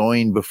rookies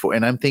going before.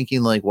 And I'm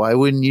thinking like, why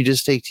wouldn't you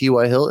just take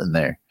T.Y. Hilton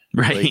there?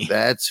 Right. Like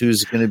that's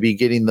who's going to be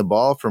getting the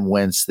ball from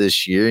Wentz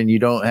this year. And you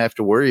don't have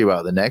to worry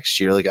about the next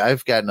year. Like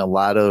I've gotten a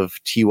lot of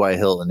T.Y.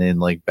 Hilton in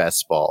like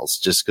best balls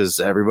just because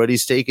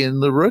everybody's taking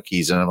the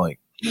rookies. And I'm like,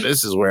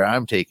 this is where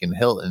I'm taking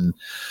Hilton.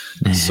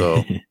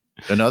 So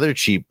another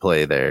cheap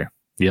play there.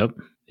 Yep.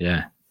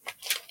 Yeah.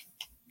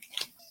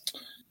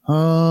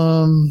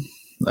 I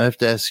have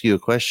to ask you a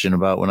question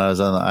about when I was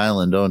on the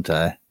island, don't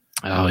I?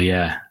 Oh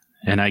yeah.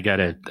 And I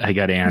gotta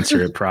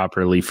answer it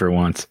properly for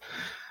once.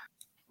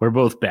 We're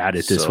both bad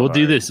at this. We'll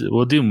do this.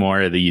 We'll do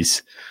more of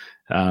these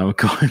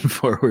going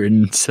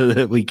forward so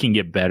that we can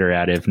get better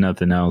at it, if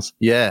nothing else.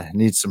 Yeah.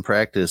 Need some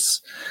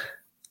practice.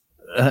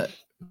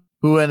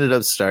 Who ended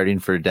up starting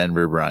for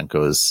Denver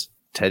Broncos?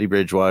 Teddy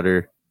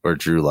Bridgewater or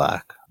Drew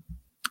Lock?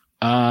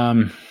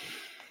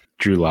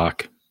 Drew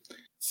Lock.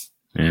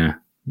 Yeah.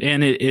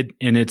 And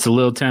it's a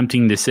little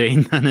tempting to say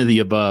none of the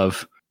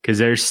above because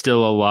there's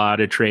still a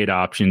lot of trade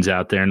options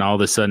out there, and all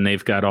of a sudden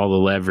they've got all the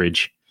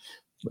leverage.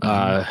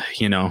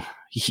 You know,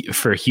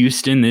 for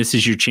Houston, this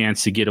is your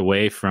chance to get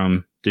away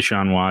from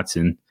Deshaun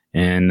Watson,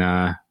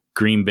 and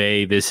Green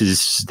Bay,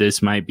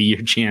 this might be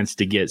your chance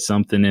to get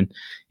something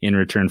in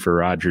return for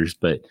Rodgers.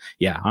 But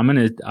yeah,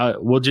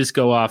 we'll just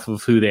go off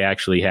of who they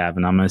actually have,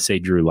 and I'm gonna say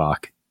Drew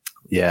Lock.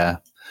 Yeah.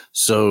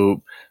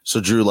 So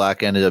Drew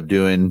Lock ended up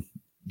doing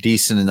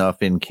decent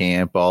enough in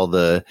camp. All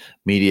the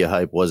media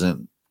hype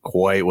wasn't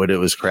quite what it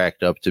was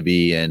cracked up to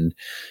be, and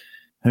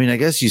I mean, I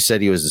guess you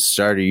said he was a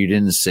starter. You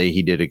didn't say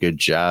he did a good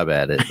job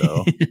at it,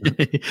 though.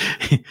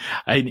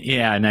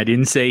 And I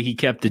didn't say he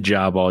kept the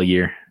job all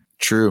year.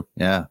 True.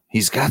 Yeah.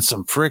 He's got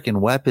some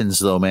freaking weapons,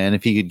 though, man.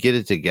 If he could get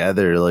it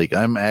together, like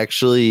I'm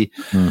actually,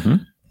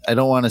 I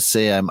don't want to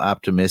say I'm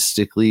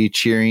optimistically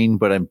cheering,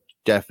 but I'm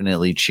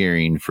definitely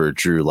cheering for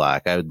Drew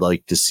Lock. I would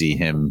like to see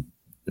him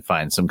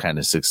find some kind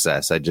of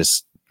success. I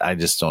just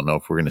don't know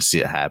if we're going to see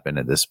it happen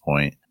at this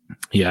point.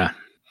 Yeah.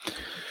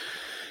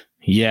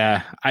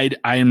 Yeah,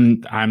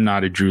 I'm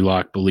not a Drew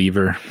Lock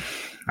believer.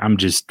 I'm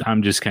just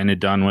kind of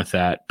done with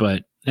that.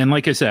 But And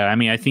like I said, I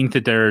mean, I think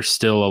that there are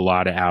still a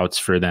lot of outs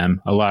for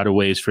them, a lot of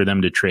ways for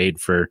them to trade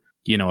for,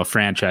 a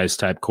franchise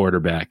type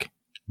quarterback.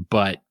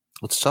 But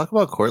let's talk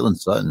about Cortland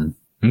Sutton.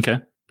 Okay.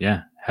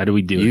 Yeah. How do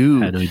we do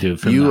it? How do we do it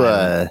from the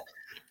island?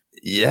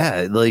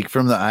 Yeah, like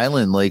from the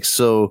island. Like,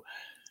 so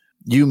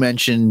you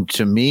mentioned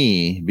to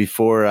me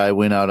before I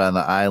went out on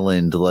the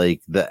island,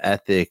 like the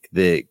ethic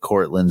that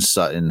Cortland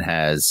Sutton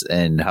has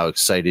and how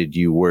excited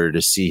you were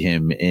to see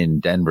him in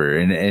Denver.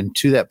 And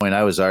to that point,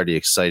 I was already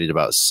excited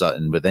about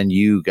Sutton, but then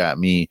you got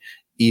me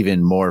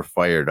even more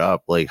fired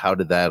up. Like, how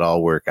did that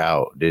all work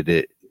out?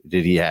 Did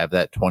he have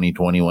that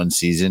 2021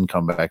 season,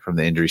 come back from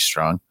the injury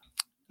strong?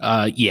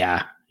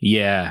 Yeah,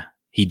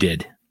 he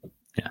did.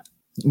 Yeah.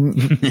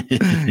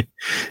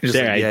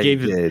 There,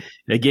 like,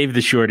 I gave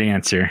the short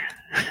answer.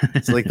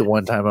 It's like the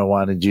one time I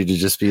wanted you to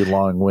just be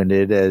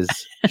long-winded as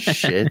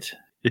shit.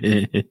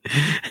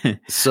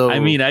 So I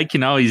mean, I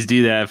can always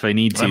do that if I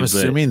need to. I'm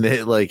assuming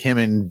that like him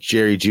and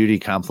Jerry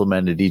Jeudy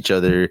complemented each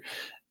other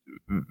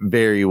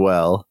very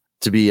well,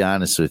 to be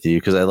honest with you,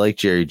 because I like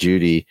Jerry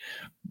Jeudy,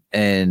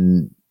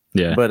 and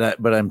yeah,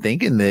 but I'm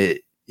thinking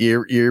that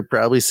you're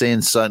probably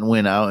saying Sutton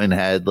went out and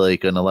had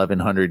like an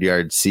 1,100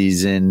 yard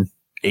season,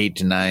 8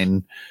 to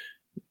 9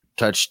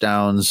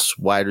 touchdowns,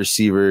 wide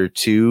receiver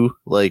 2,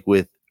 like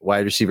with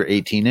wide receiver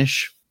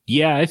 18-ish.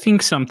 Yeah, I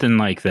think something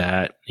like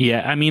that.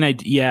 Yeah, I mean, I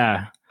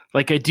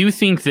do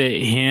think that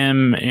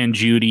him and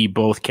Jeudy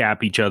both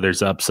cap each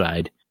other's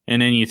upside.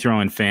 And then you throw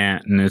in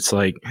Fant, and it's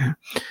like,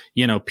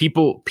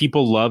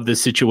 people love the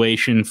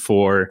situation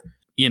for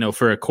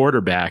a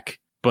quarterback,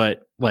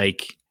 but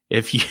like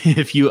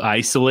if you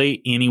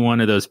isolate any one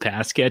of those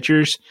pass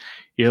catchers,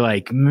 you're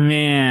like,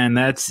 man,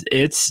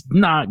 it's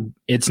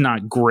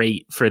not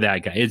great for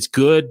that guy. It's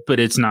good, but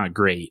it's not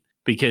great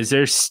because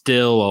there's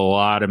still a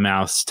lot of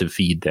mouths to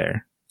feed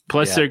there.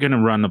 Plus, they're going to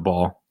run the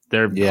ball.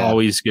 They're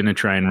always going to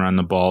try and run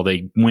the ball.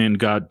 They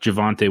got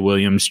Javonte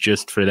Williams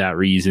just for that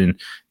reason.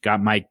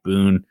 Got Mike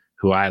Boone,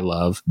 who I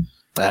love.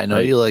 I know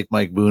you like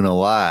Mike Boone a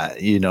lot,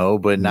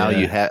 but now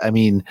you have, I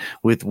mean,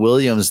 with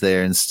Williams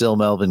there and still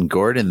Melvin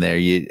Gordon there,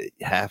 you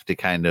have to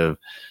kind of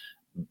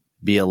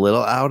be a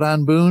little out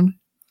on Boone.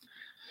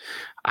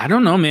 I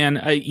don't know, man.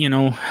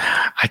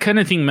 I kind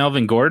of think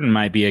Melvin Gordon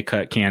might be a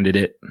cut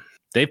candidate.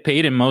 They've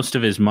paid him most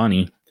of his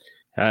money.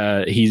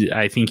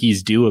 I think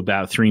he's due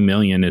about $3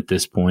 million at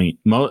this point.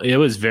 It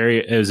was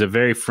a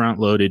very front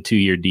loaded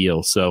 2-year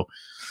deal. So,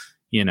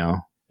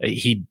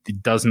 he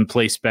doesn't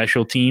play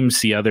special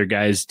teams. The other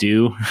guys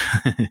do.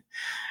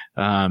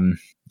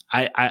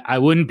 I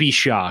wouldn't be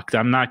shocked.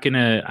 I'm not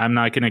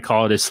gonna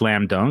call it a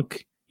slam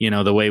dunk.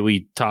 The way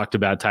we talked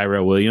about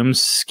Tyrell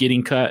Williams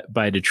getting cut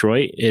by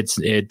Detroit,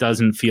 it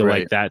doesn't feel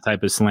like that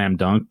type of slam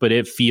dunk, but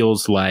it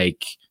feels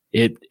like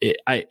it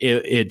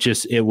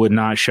would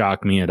not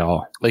shock me at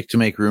all. Like to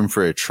make room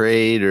for a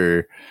trade,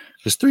 or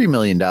because $3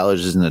 million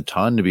isn't a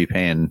ton to be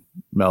paying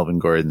Melvin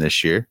Gordon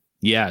this year.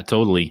 Yeah,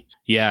 totally.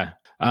 Yeah.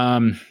 I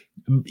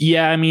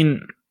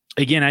mean,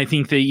 again, I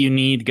think that you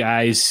need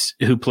guys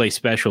who play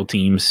special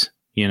teams,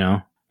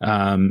 part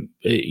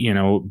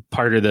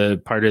of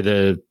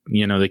the,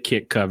 the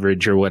kick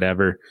coverage or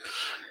whatever.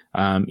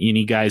 You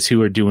need guys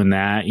who are doing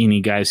that. You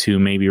need guys who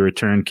maybe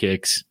return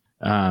kicks.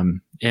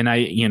 And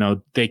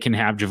they can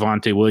have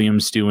Javonte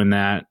Williams doing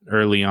that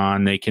early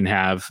on. They can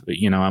have,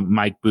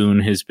 Mike Boone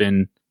has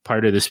been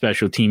part of the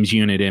special teams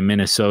unit in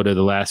Minnesota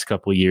the last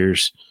couple of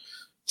years.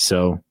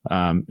 So,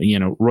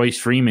 Royce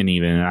Freeman,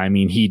 even, I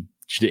mean, he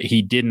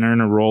didn't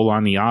earn a role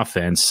on the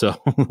offense. So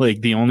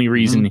like the only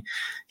reason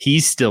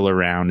he's still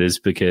around is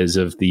because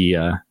of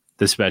the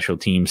special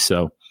teams.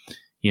 So,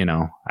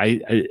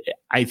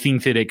 I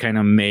think that it kind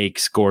of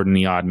makes Gordon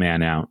the odd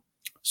man out.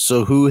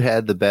 So who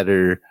had the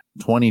better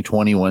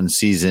 2021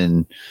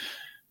 season,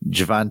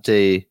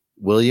 Javonte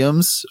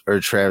Williams or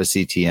Travis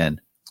Etienne?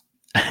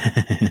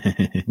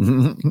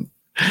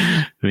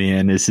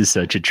 Man, this is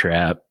such a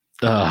trap.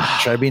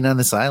 Try being on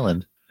this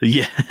island.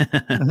 Yeah.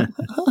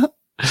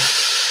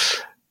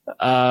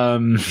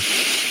 I'm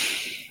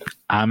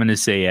gonna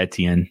say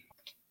Etienne.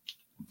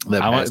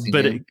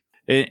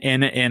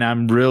 And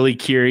I'm really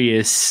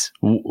curious,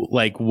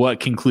 like what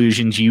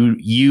conclusions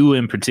you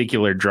in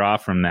particular draw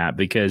from that,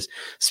 because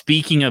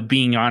speaking of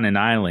being on an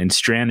island,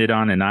 stranded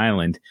on an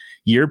island,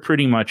 you're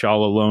pretty much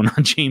all alone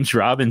on James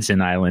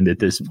Robinson Island at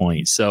this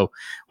point. So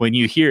when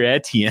you hear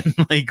Etienne,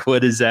 like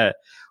what does that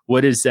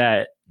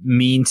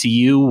mean to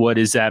you? What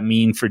does that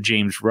mean for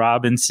James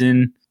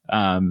Robinson?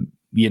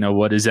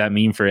 What does that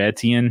mean for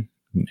Etienne?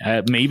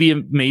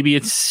 Maybe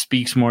it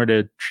speaks more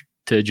to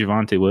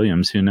Javonte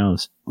Williams. Who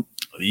knows?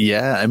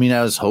 Yeah, I mean,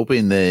 I was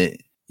hoping that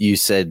you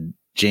said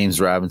James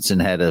Robinson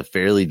had a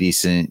fairly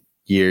decent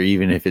year,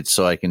 even if it's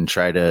so I can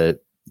try to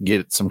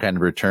get some kind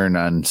of return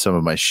on some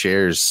of my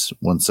shares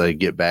once I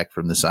get back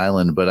from this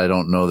island. But I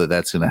don't know that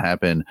that's going to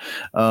happen.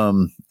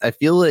 I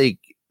feel like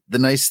the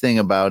nice thing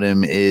about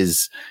him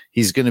is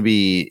he's going to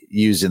be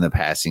used in the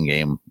passing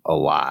game a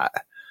lot.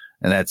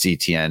 And that's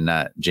Etienne,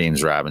 not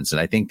James Robinson.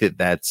 I think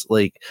that's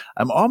like,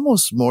 I'm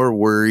almost more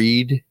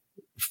worried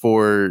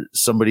for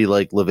somebody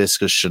like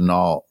Laviska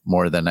Shenault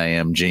more than I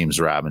am James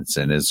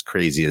Robinson, as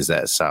crazy as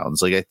that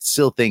sounds. Like, I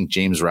still think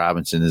James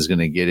Robinson is going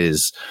to get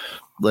his,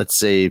 let's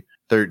say,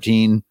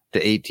 13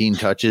 to 18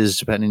 touches,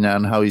 depending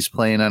on how he's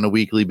playing on a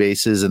weekly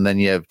basis. And then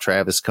you have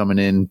Travis coming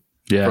in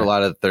for a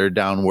lot of third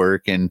down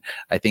work. And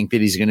I think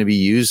that he's going to be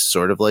used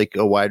sort of like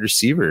a wide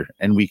receiver,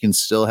 and we can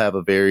still have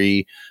a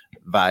very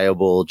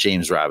viable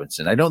James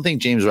Robinson. I don't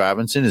think James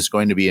Robinson is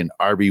going to be an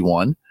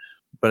RB1,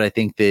 but I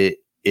think that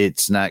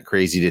it's not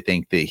crazy to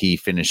think that he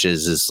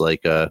finishes as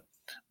like a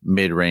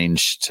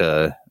mid-range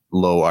to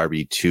low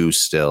RB2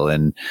 still,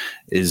 and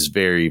is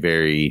very,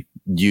 very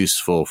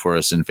useful for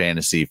us in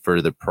fantasy for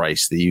the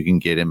price that you can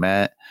get him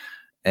at.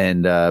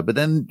 And, but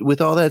then with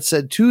all that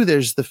said too,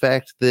 there's the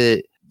fact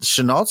that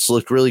Chenault's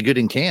looked really good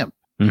in camp.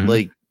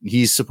 Like,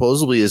 he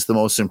supposedly is the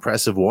most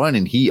impressive one.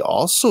 And he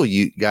also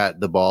got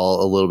the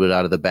ball a little bit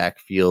out of the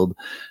backfield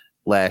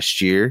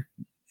last year.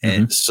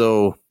 And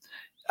so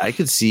I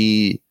could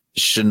see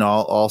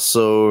Shenault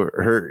also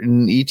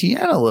hurting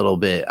ETN a little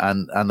bit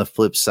on the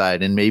flip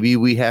side. And maybe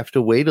we have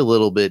to wait a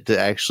little bit to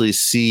actually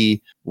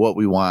see what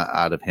we want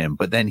out of him.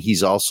 But then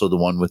he's also the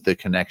one with the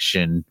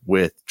connection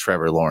with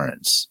Trevor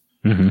Lawrence.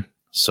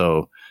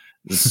 So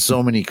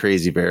many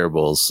crazy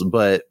variables,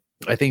 but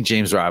I think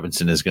James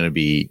Robinson is going to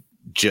be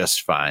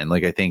just fine.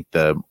 Like, I think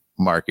the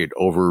market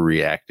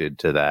overreacted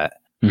to that.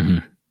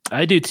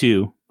 I do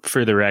too,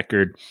 for the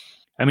record.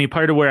 I mean,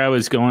 part of where I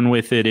was going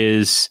with it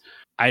is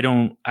I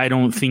don't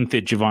think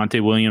that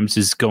Javonte Williams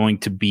is going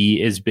to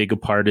be as big a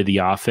part of the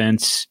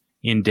offense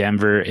in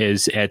Denver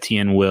as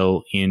Etienne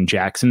will in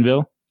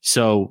Jacksonville.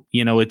 So,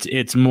 you know,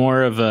 it's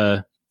more of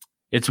an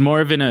it's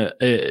more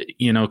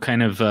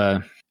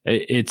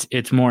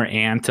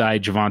anti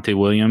Javonte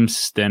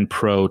Williams than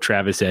pro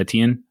Travis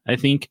Etienne, I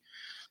think.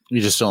 You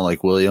just don't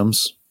like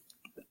Williams?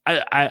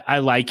 I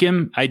like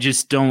him. I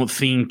just don't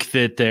think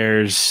that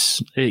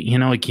there's,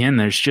 again,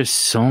 there's just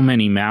so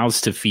many mouths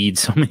to feed,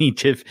 so many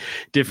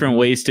different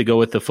ways to go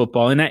with the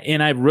football.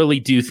 And I really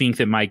do think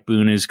that Mike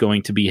Boone is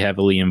going to be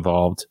heavily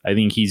involved. I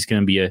think he's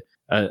going to be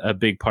a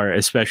big part,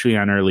 especially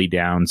on early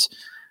downs.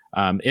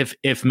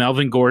 If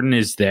Melvin Gordon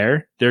is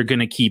there, they're going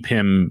to keep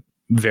him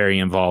very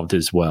involved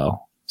as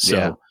well.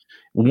 So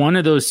one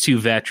of those two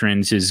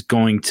veterans is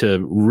going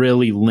to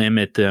really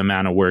limit the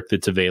amount of work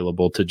that's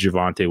available to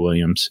Javonte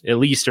Williams, at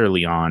least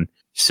early on.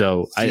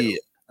 So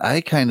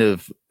I kind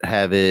of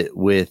have it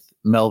with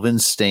Melvin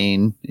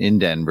staying in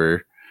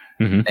Denver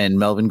and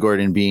Melvin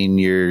Gordon being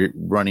your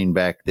running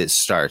back that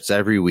starts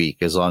every week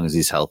as long as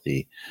he's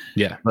healthy.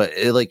 Yeah. But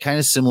it, kind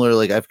of similar,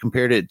 I've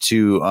compared it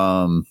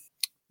to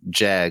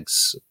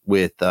Jags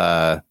with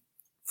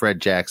Fred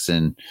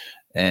Jackson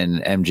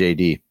and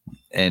MJD,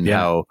 and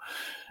how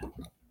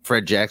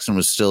Fred Jackson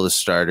was still the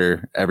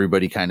starter.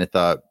 Everybody kind of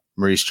thought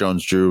Maurice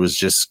Jones-Drew was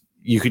just,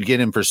 you could get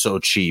him for so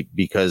cheap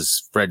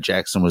because Fred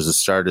Jackson was the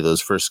starter those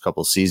first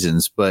couple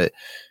seasons, but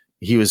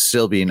he was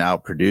still being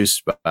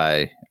outproduced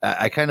by,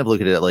 I kind of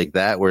look at it like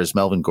that, whereas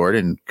Melvin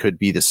Gordon could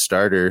be the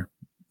starter,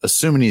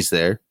 assuming he's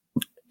there,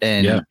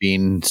 and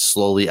being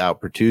slowly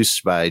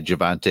outproduced by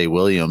Javonte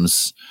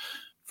Williams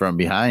from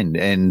behind,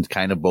 and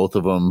kind of both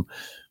of them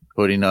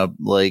putting up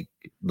like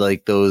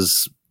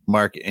those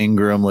Mark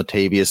Ingram,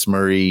 Latavius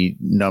Murray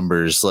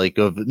numbers,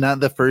 of not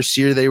the first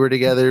year they were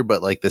together,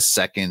 but the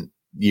second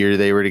year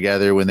they were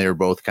together when they were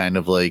both kind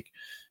of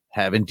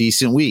having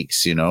decent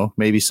weeks,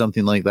 maybe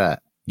something like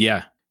that.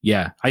 Yeah.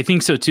 Yeah. I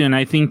think so too. And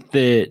I think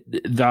that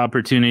the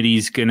opportunity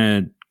is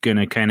gonna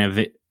kind of,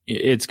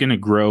 it's going to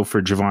grow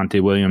for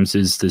Javonte Williams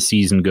as the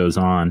season goes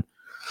on.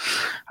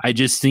 I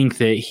just think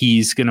that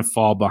he's going to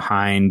fall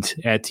behind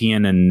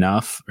Etienne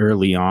enough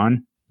early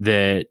on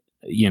that,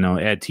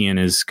 Etienne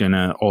is going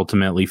to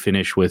ultimately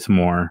finish with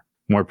more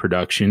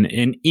production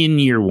in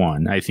year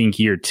one. I think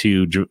year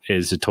two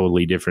is a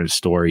totally different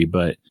story,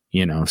 but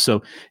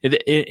so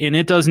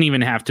it doesn't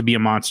even have to be a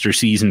monster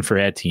season for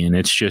Etienne.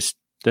 It's just,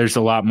 there's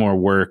a lot more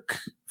work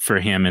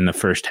for him in the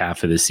first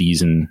half of the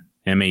season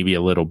and maybe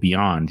a little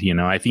beyond.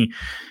 I think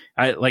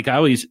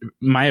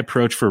my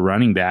approach for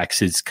running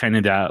backs is kind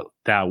of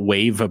that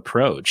wave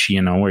approach,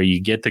 where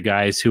you get the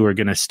guys who are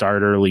going to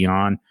start early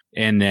on,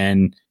 and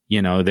then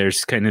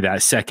there's kind of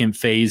that second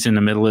phase in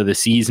the middle of the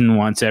season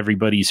once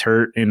everybody's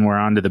hurt and we're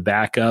on to the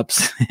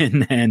backups.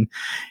 And then,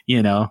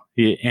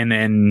 and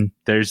then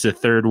there's the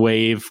third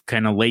wave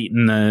kind of late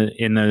in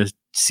the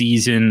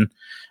season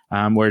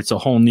where it's a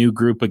whole new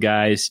group of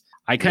guys.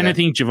 I kind of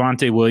think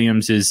Javonte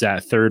Williams is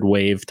that third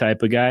wave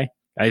type of guy.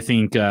 I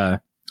think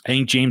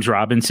James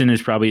Robinson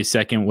is probably a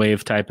second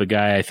wave type of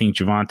guy. I think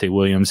Javonte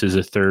Williams is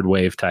a third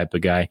wave type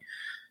of guy.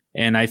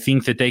 And I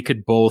think that they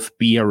could both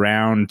be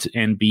around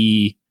and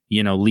be,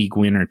 league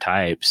winner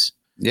types.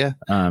 Yeah.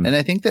 And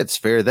I think that's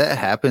fair. That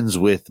happens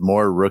with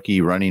more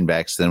rookie running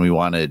backs than we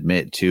want to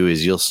admit too,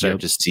 is you'll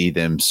start to see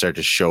them start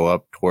to show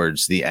up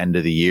towards the end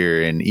of the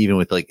year. And even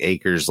with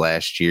Akers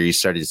last year, you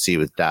started to see it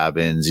with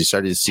Dobbins. You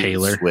started to see it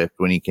with Swift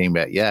when he came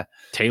back. Yeah.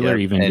 Taylor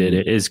did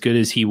it as good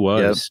as he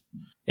was.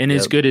 And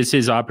as good as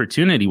his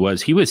opportunity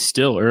was, he was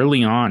still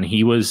early on.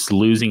 He was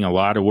losing a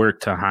lot of work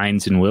to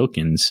Hines and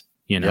Wilkins,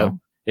 You know,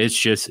 It's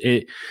just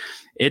it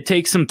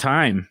takes some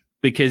time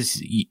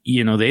because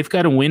they've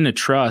got to win the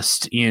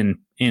trust in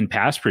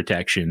pass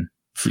protection.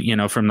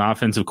 From the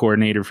offensive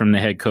coordinator, from the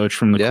head coach,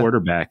 from the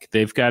quarterback,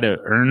 they've got to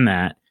earn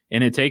that,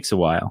 and it takes a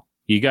while.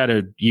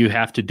 You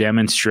have to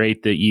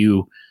demonstrate that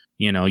you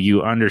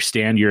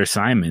understand your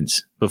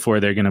assignments before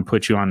they're going to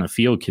put you on the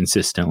field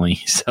consistently.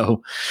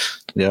 So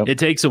it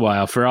takes a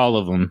while for all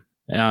of them.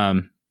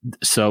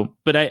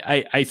 But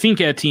I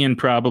think Etienne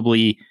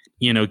probably,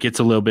 gets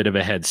a little bit of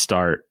a head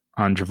start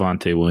on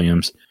Javonte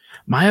Williams.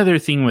 My other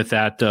thing with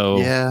that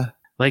though,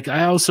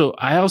 I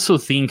also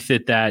think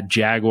that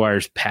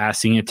Jaguars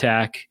passing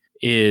attack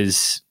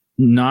is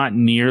not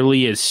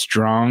nearly as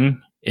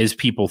strong as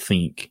people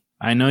think.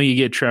 I know you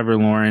get Trevor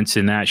Lawrence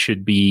and that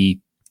should be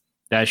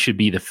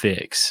the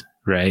fix,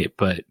 right?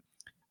 But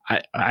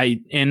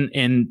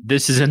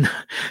this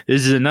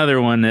is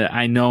another one that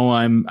I know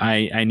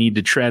I need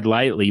to tread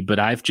lightly, but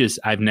I've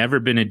never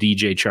been a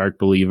DJ Chark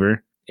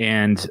believer,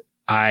 and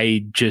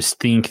I just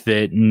think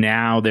that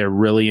now they're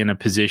really in a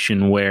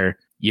position where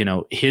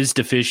his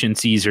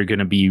deficiencies are going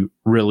to be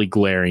really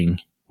glaring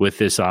with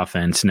this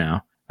offense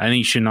now. I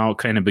think Shenault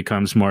kind of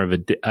becomes more of a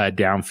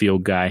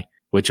downfield guy,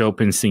 which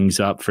opens things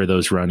up for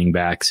those running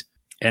backs.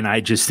 And I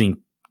just think,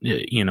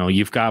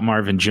 you've got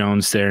Marvin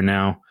Jones there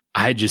now.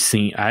 I just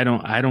think I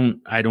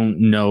don't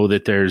know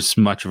that there's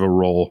much of a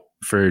role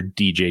for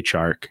DJ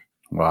Chark.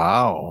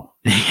 Wow.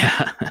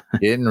 Yeah.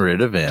 Getting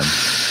rid of him.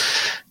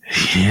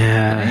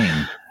 Yeah.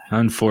 Dang.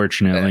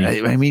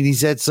 Unfortunately. I mean,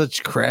 he's had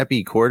such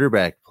crappy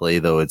quarterback play,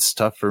 though. It's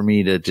tough for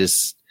me to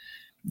just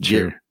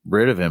get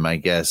rid of him, I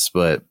guess.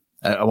 But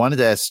I wanted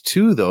to ask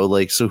too,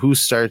 though, so who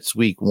starts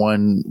week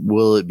 1?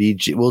 Will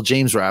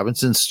James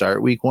Robinson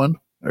start week 1?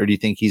 Or do you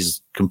think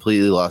he's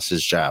completely lost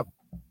his job?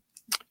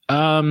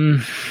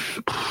 Man,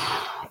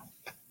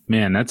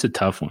 that's a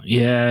tough one.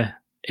 Yeah,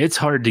 it's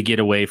hard to get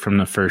away from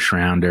the first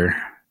rounder.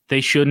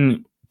 They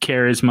shouldn't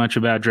care as much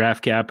about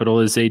draft capital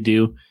as they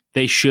do.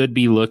 They should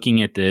be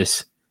looking at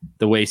this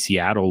the way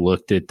Seattle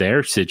looked at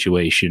their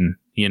situation,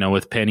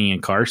 with Penny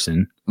and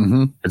Carson.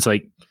 Mm-hmm. It's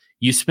like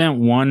you spent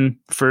 1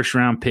 first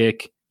round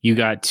pick. You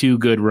got 2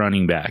 good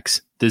running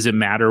backs. Does it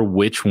matter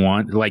which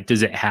one?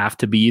 Does it have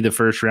to be the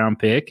first round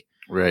pick?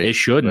 Right. It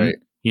shouldn't, right.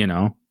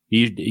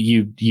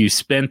 You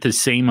spent the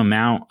same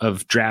amount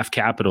of draft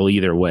capital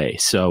either way.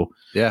 So,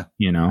 they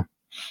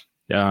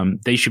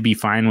should be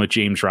fine with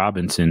James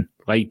Robinson.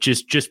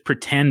 Just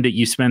pretend that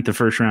you spent the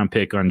first round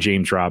pick on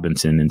James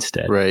Robinson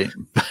instead. Right.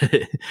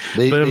 But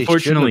unfortunately,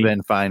 should have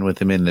been fine with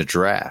him in the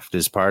draft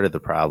is part of the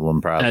problem.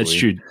 Probably. That's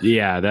true.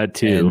 Yeah, that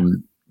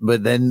too.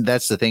 But then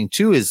that's the thing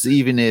too, is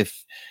even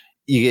if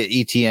you get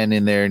ETN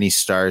in there and he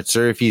starts,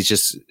 or if he's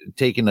just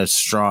taking a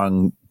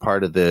strong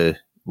part of the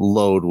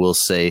load, we'll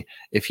say,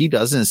 if he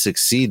doesn't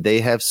succeed,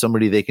 they have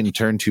somebody they can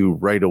turn to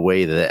right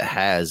away that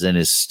has and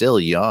is still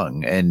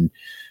young and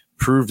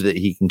proved that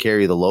he can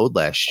carry the load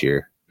last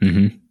year.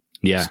 Mm-hmm.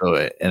 Yeah.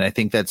 So, and I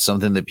think that's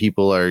something that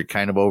people are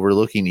kind of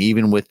overlooking,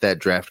 even with that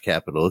draft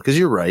capital, because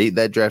you're right,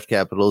 that draft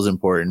capital is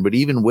important. But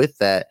even with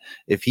that,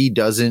 if he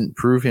doesn't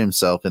prove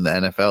himself in the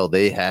NFL,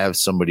 they have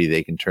somebody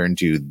they can turn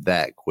to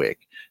that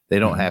quick. They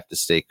don't have to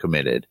stay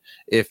committed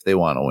if they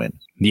want to win.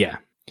 Yeah.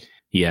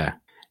 Yeah.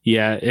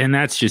 Yeah. And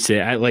that's just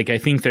it. I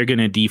think they're going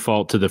to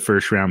default to the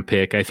first round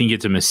pick. I think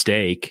it's a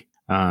mistake.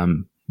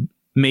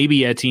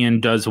 Maybe Etienne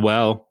does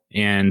well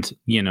and,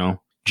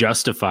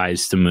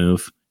 justifies the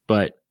move,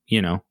 but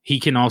he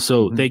can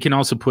also, they can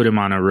also put him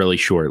on a really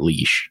short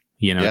leash,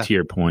 to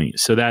your point.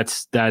 So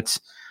that's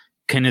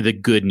kind of the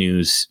good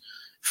news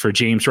for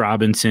James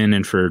Robinson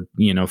and for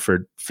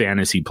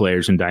fantasy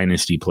players and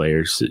dynasty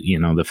players,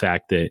 the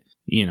fact that,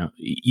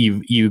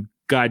 you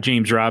got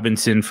James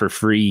Robinson for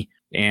free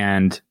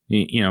and,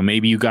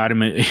 maybe you got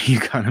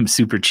him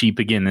super cheap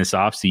again this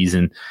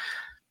offseason.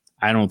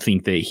 I don't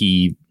think that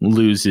he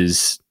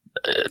loses.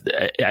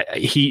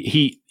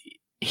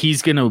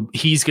 He's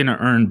gonna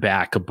earn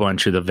back a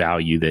bunch of the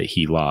value that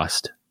he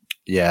lost.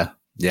 Yeah,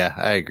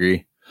 I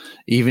agree.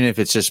 Even if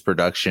it's just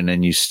production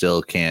and you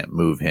still can't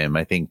move him,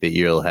 I think that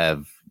you'll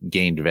have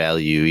gained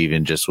value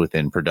even just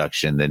within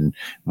production than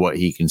what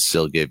he can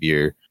still give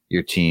your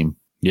team.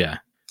 Yeah.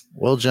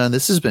 Well, John,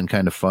 this has been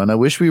kind of fun. I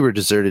wish we were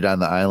deserted on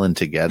the island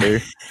together.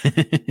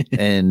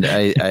 And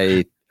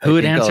I who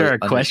would answer our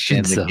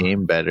questions? The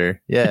game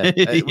better. Yeah,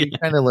 we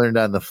kind of learned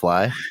on the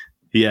fly.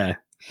 Yeah.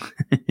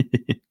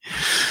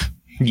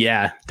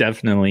 Yeah,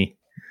 definitely.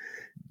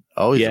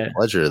 Always a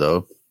pleasure,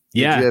 though.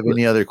 Yeah. Did you have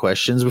any other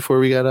questions before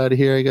we got out of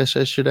here? I guess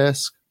I should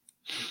ask.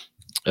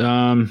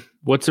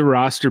 What's a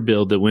roster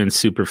build that wins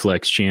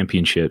Superflex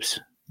championships?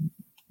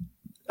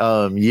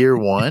 Year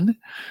 1.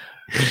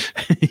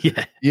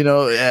 Yeah. In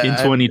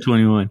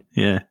 2021.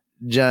 Yeah.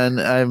 John,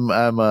 I'm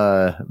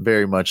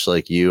very much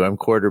like you. I'm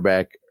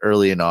quarterback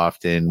early and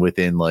often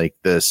within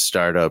the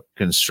startup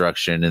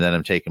construction, and then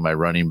I'm taking my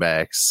running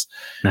backs.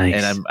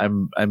 Nice.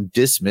 And I'm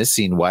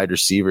dismissing wide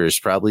receivers,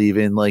 probably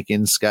even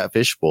in Scott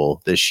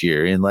Fishbowl this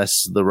year,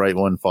 unless the right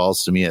one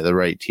falls to me at the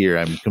right tier.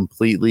 I'm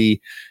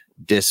completely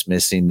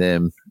dismissing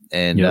them.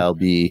 and I'll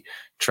be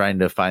trying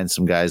to find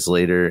some guys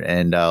later,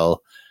 and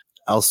I'll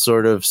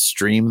sort of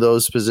stream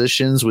those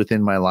positions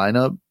within my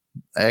lineup.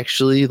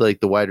 Actually,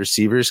 like the wide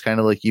receivers, kind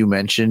of like you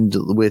mentioned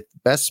with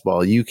best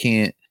ball, you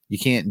can't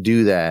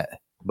do that.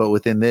 But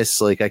within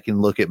this, like I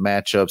can look at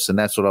matchups, and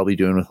that's what I'll be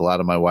doing with a lot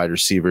of my wide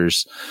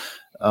receivers.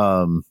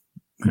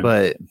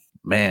 But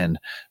man,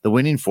 the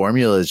winning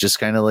formula is just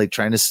kind of like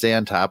trying to stay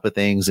on top of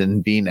things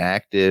and being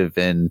active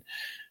and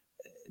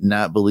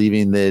not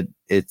believing that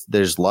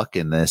there's luck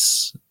in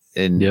this.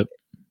 And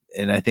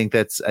and I think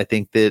that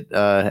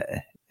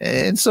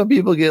and some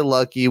people get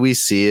lucky. We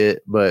see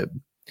it, but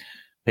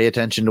pay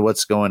attention to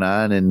what's going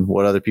on and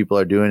what other people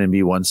are doing and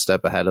be one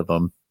step ahead of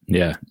them.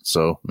 Yeah.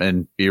 So,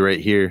 and be right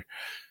here.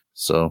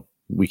 So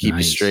we keep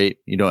you straight.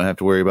 You don't have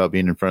to worry about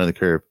being in front of the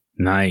curb.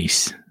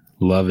 Nice.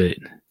 Love it.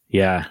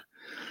 Yeah.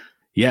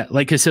 Yeah.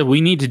 Like I said,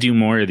 we need to do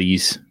more of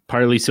these,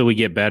 partly so we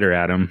get better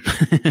at them,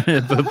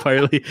 but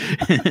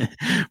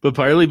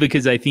partly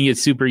because I think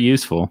it's super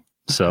useful.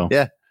 So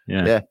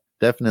yeah,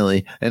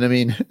 definitely. And I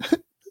mean,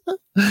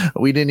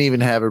 we didn't even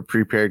have a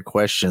prepared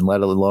question,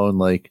 let alone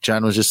like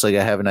John was just like,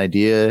 I have an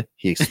idea.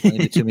 He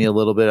explained it to me a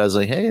little bit. I was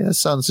like, hey, that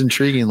sounds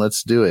intriguing.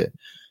 Let's do it.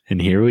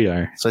 And here we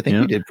are. So I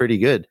think we did pretty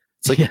good.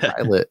 It's like a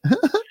pilot.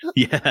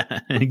 Yeah,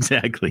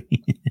 exactly.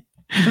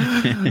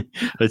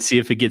 Let's see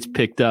if it gets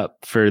picked up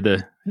for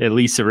at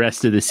least the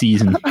rest of the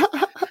season.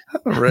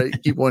 Right.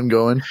 Keep one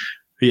going.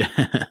 Yeah.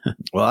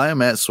 Well, I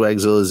am at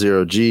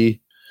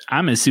Swagzilla0G.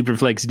 I'm a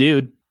Superflex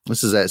dude.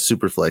 This is at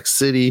Superflex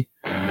City.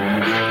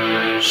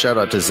 Shout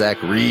out to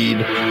Zach Reed.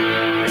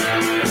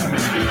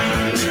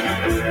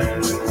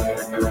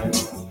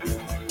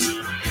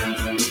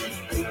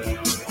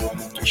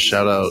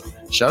 Shout out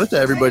to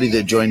everybody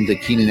that joined the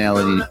Keenan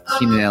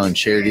Allen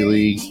Charity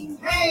League.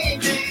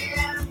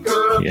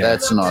 Yeah.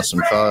 That's an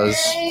awesome cause.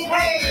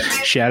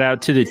 Shout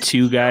out to the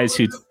two guys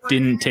who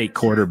didn't take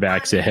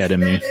quarterbacks ahead of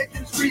me.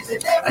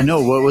 I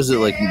know. What was it,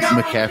 like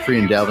McCaffrey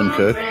and Dalvin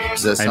Cook?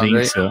 Does that sound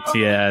right? So.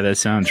 Yeah, that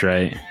sounds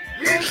right.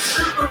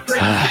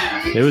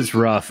 It was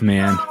rough,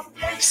 man.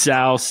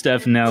 Sal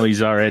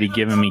Stefanelli's already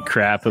giving me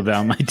crap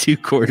about my two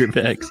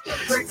quarterbacks.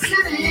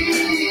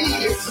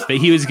 But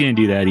he was going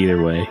to do that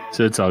either way,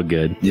 so it's all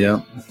good.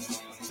 Yeah.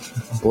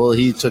 Well,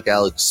 he took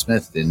Alex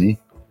Smith, didn't he?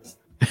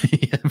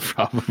 Yeah,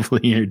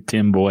 probably, or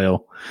Tim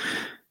Boyle.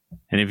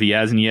 And if he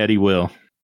hasn't yet, he will.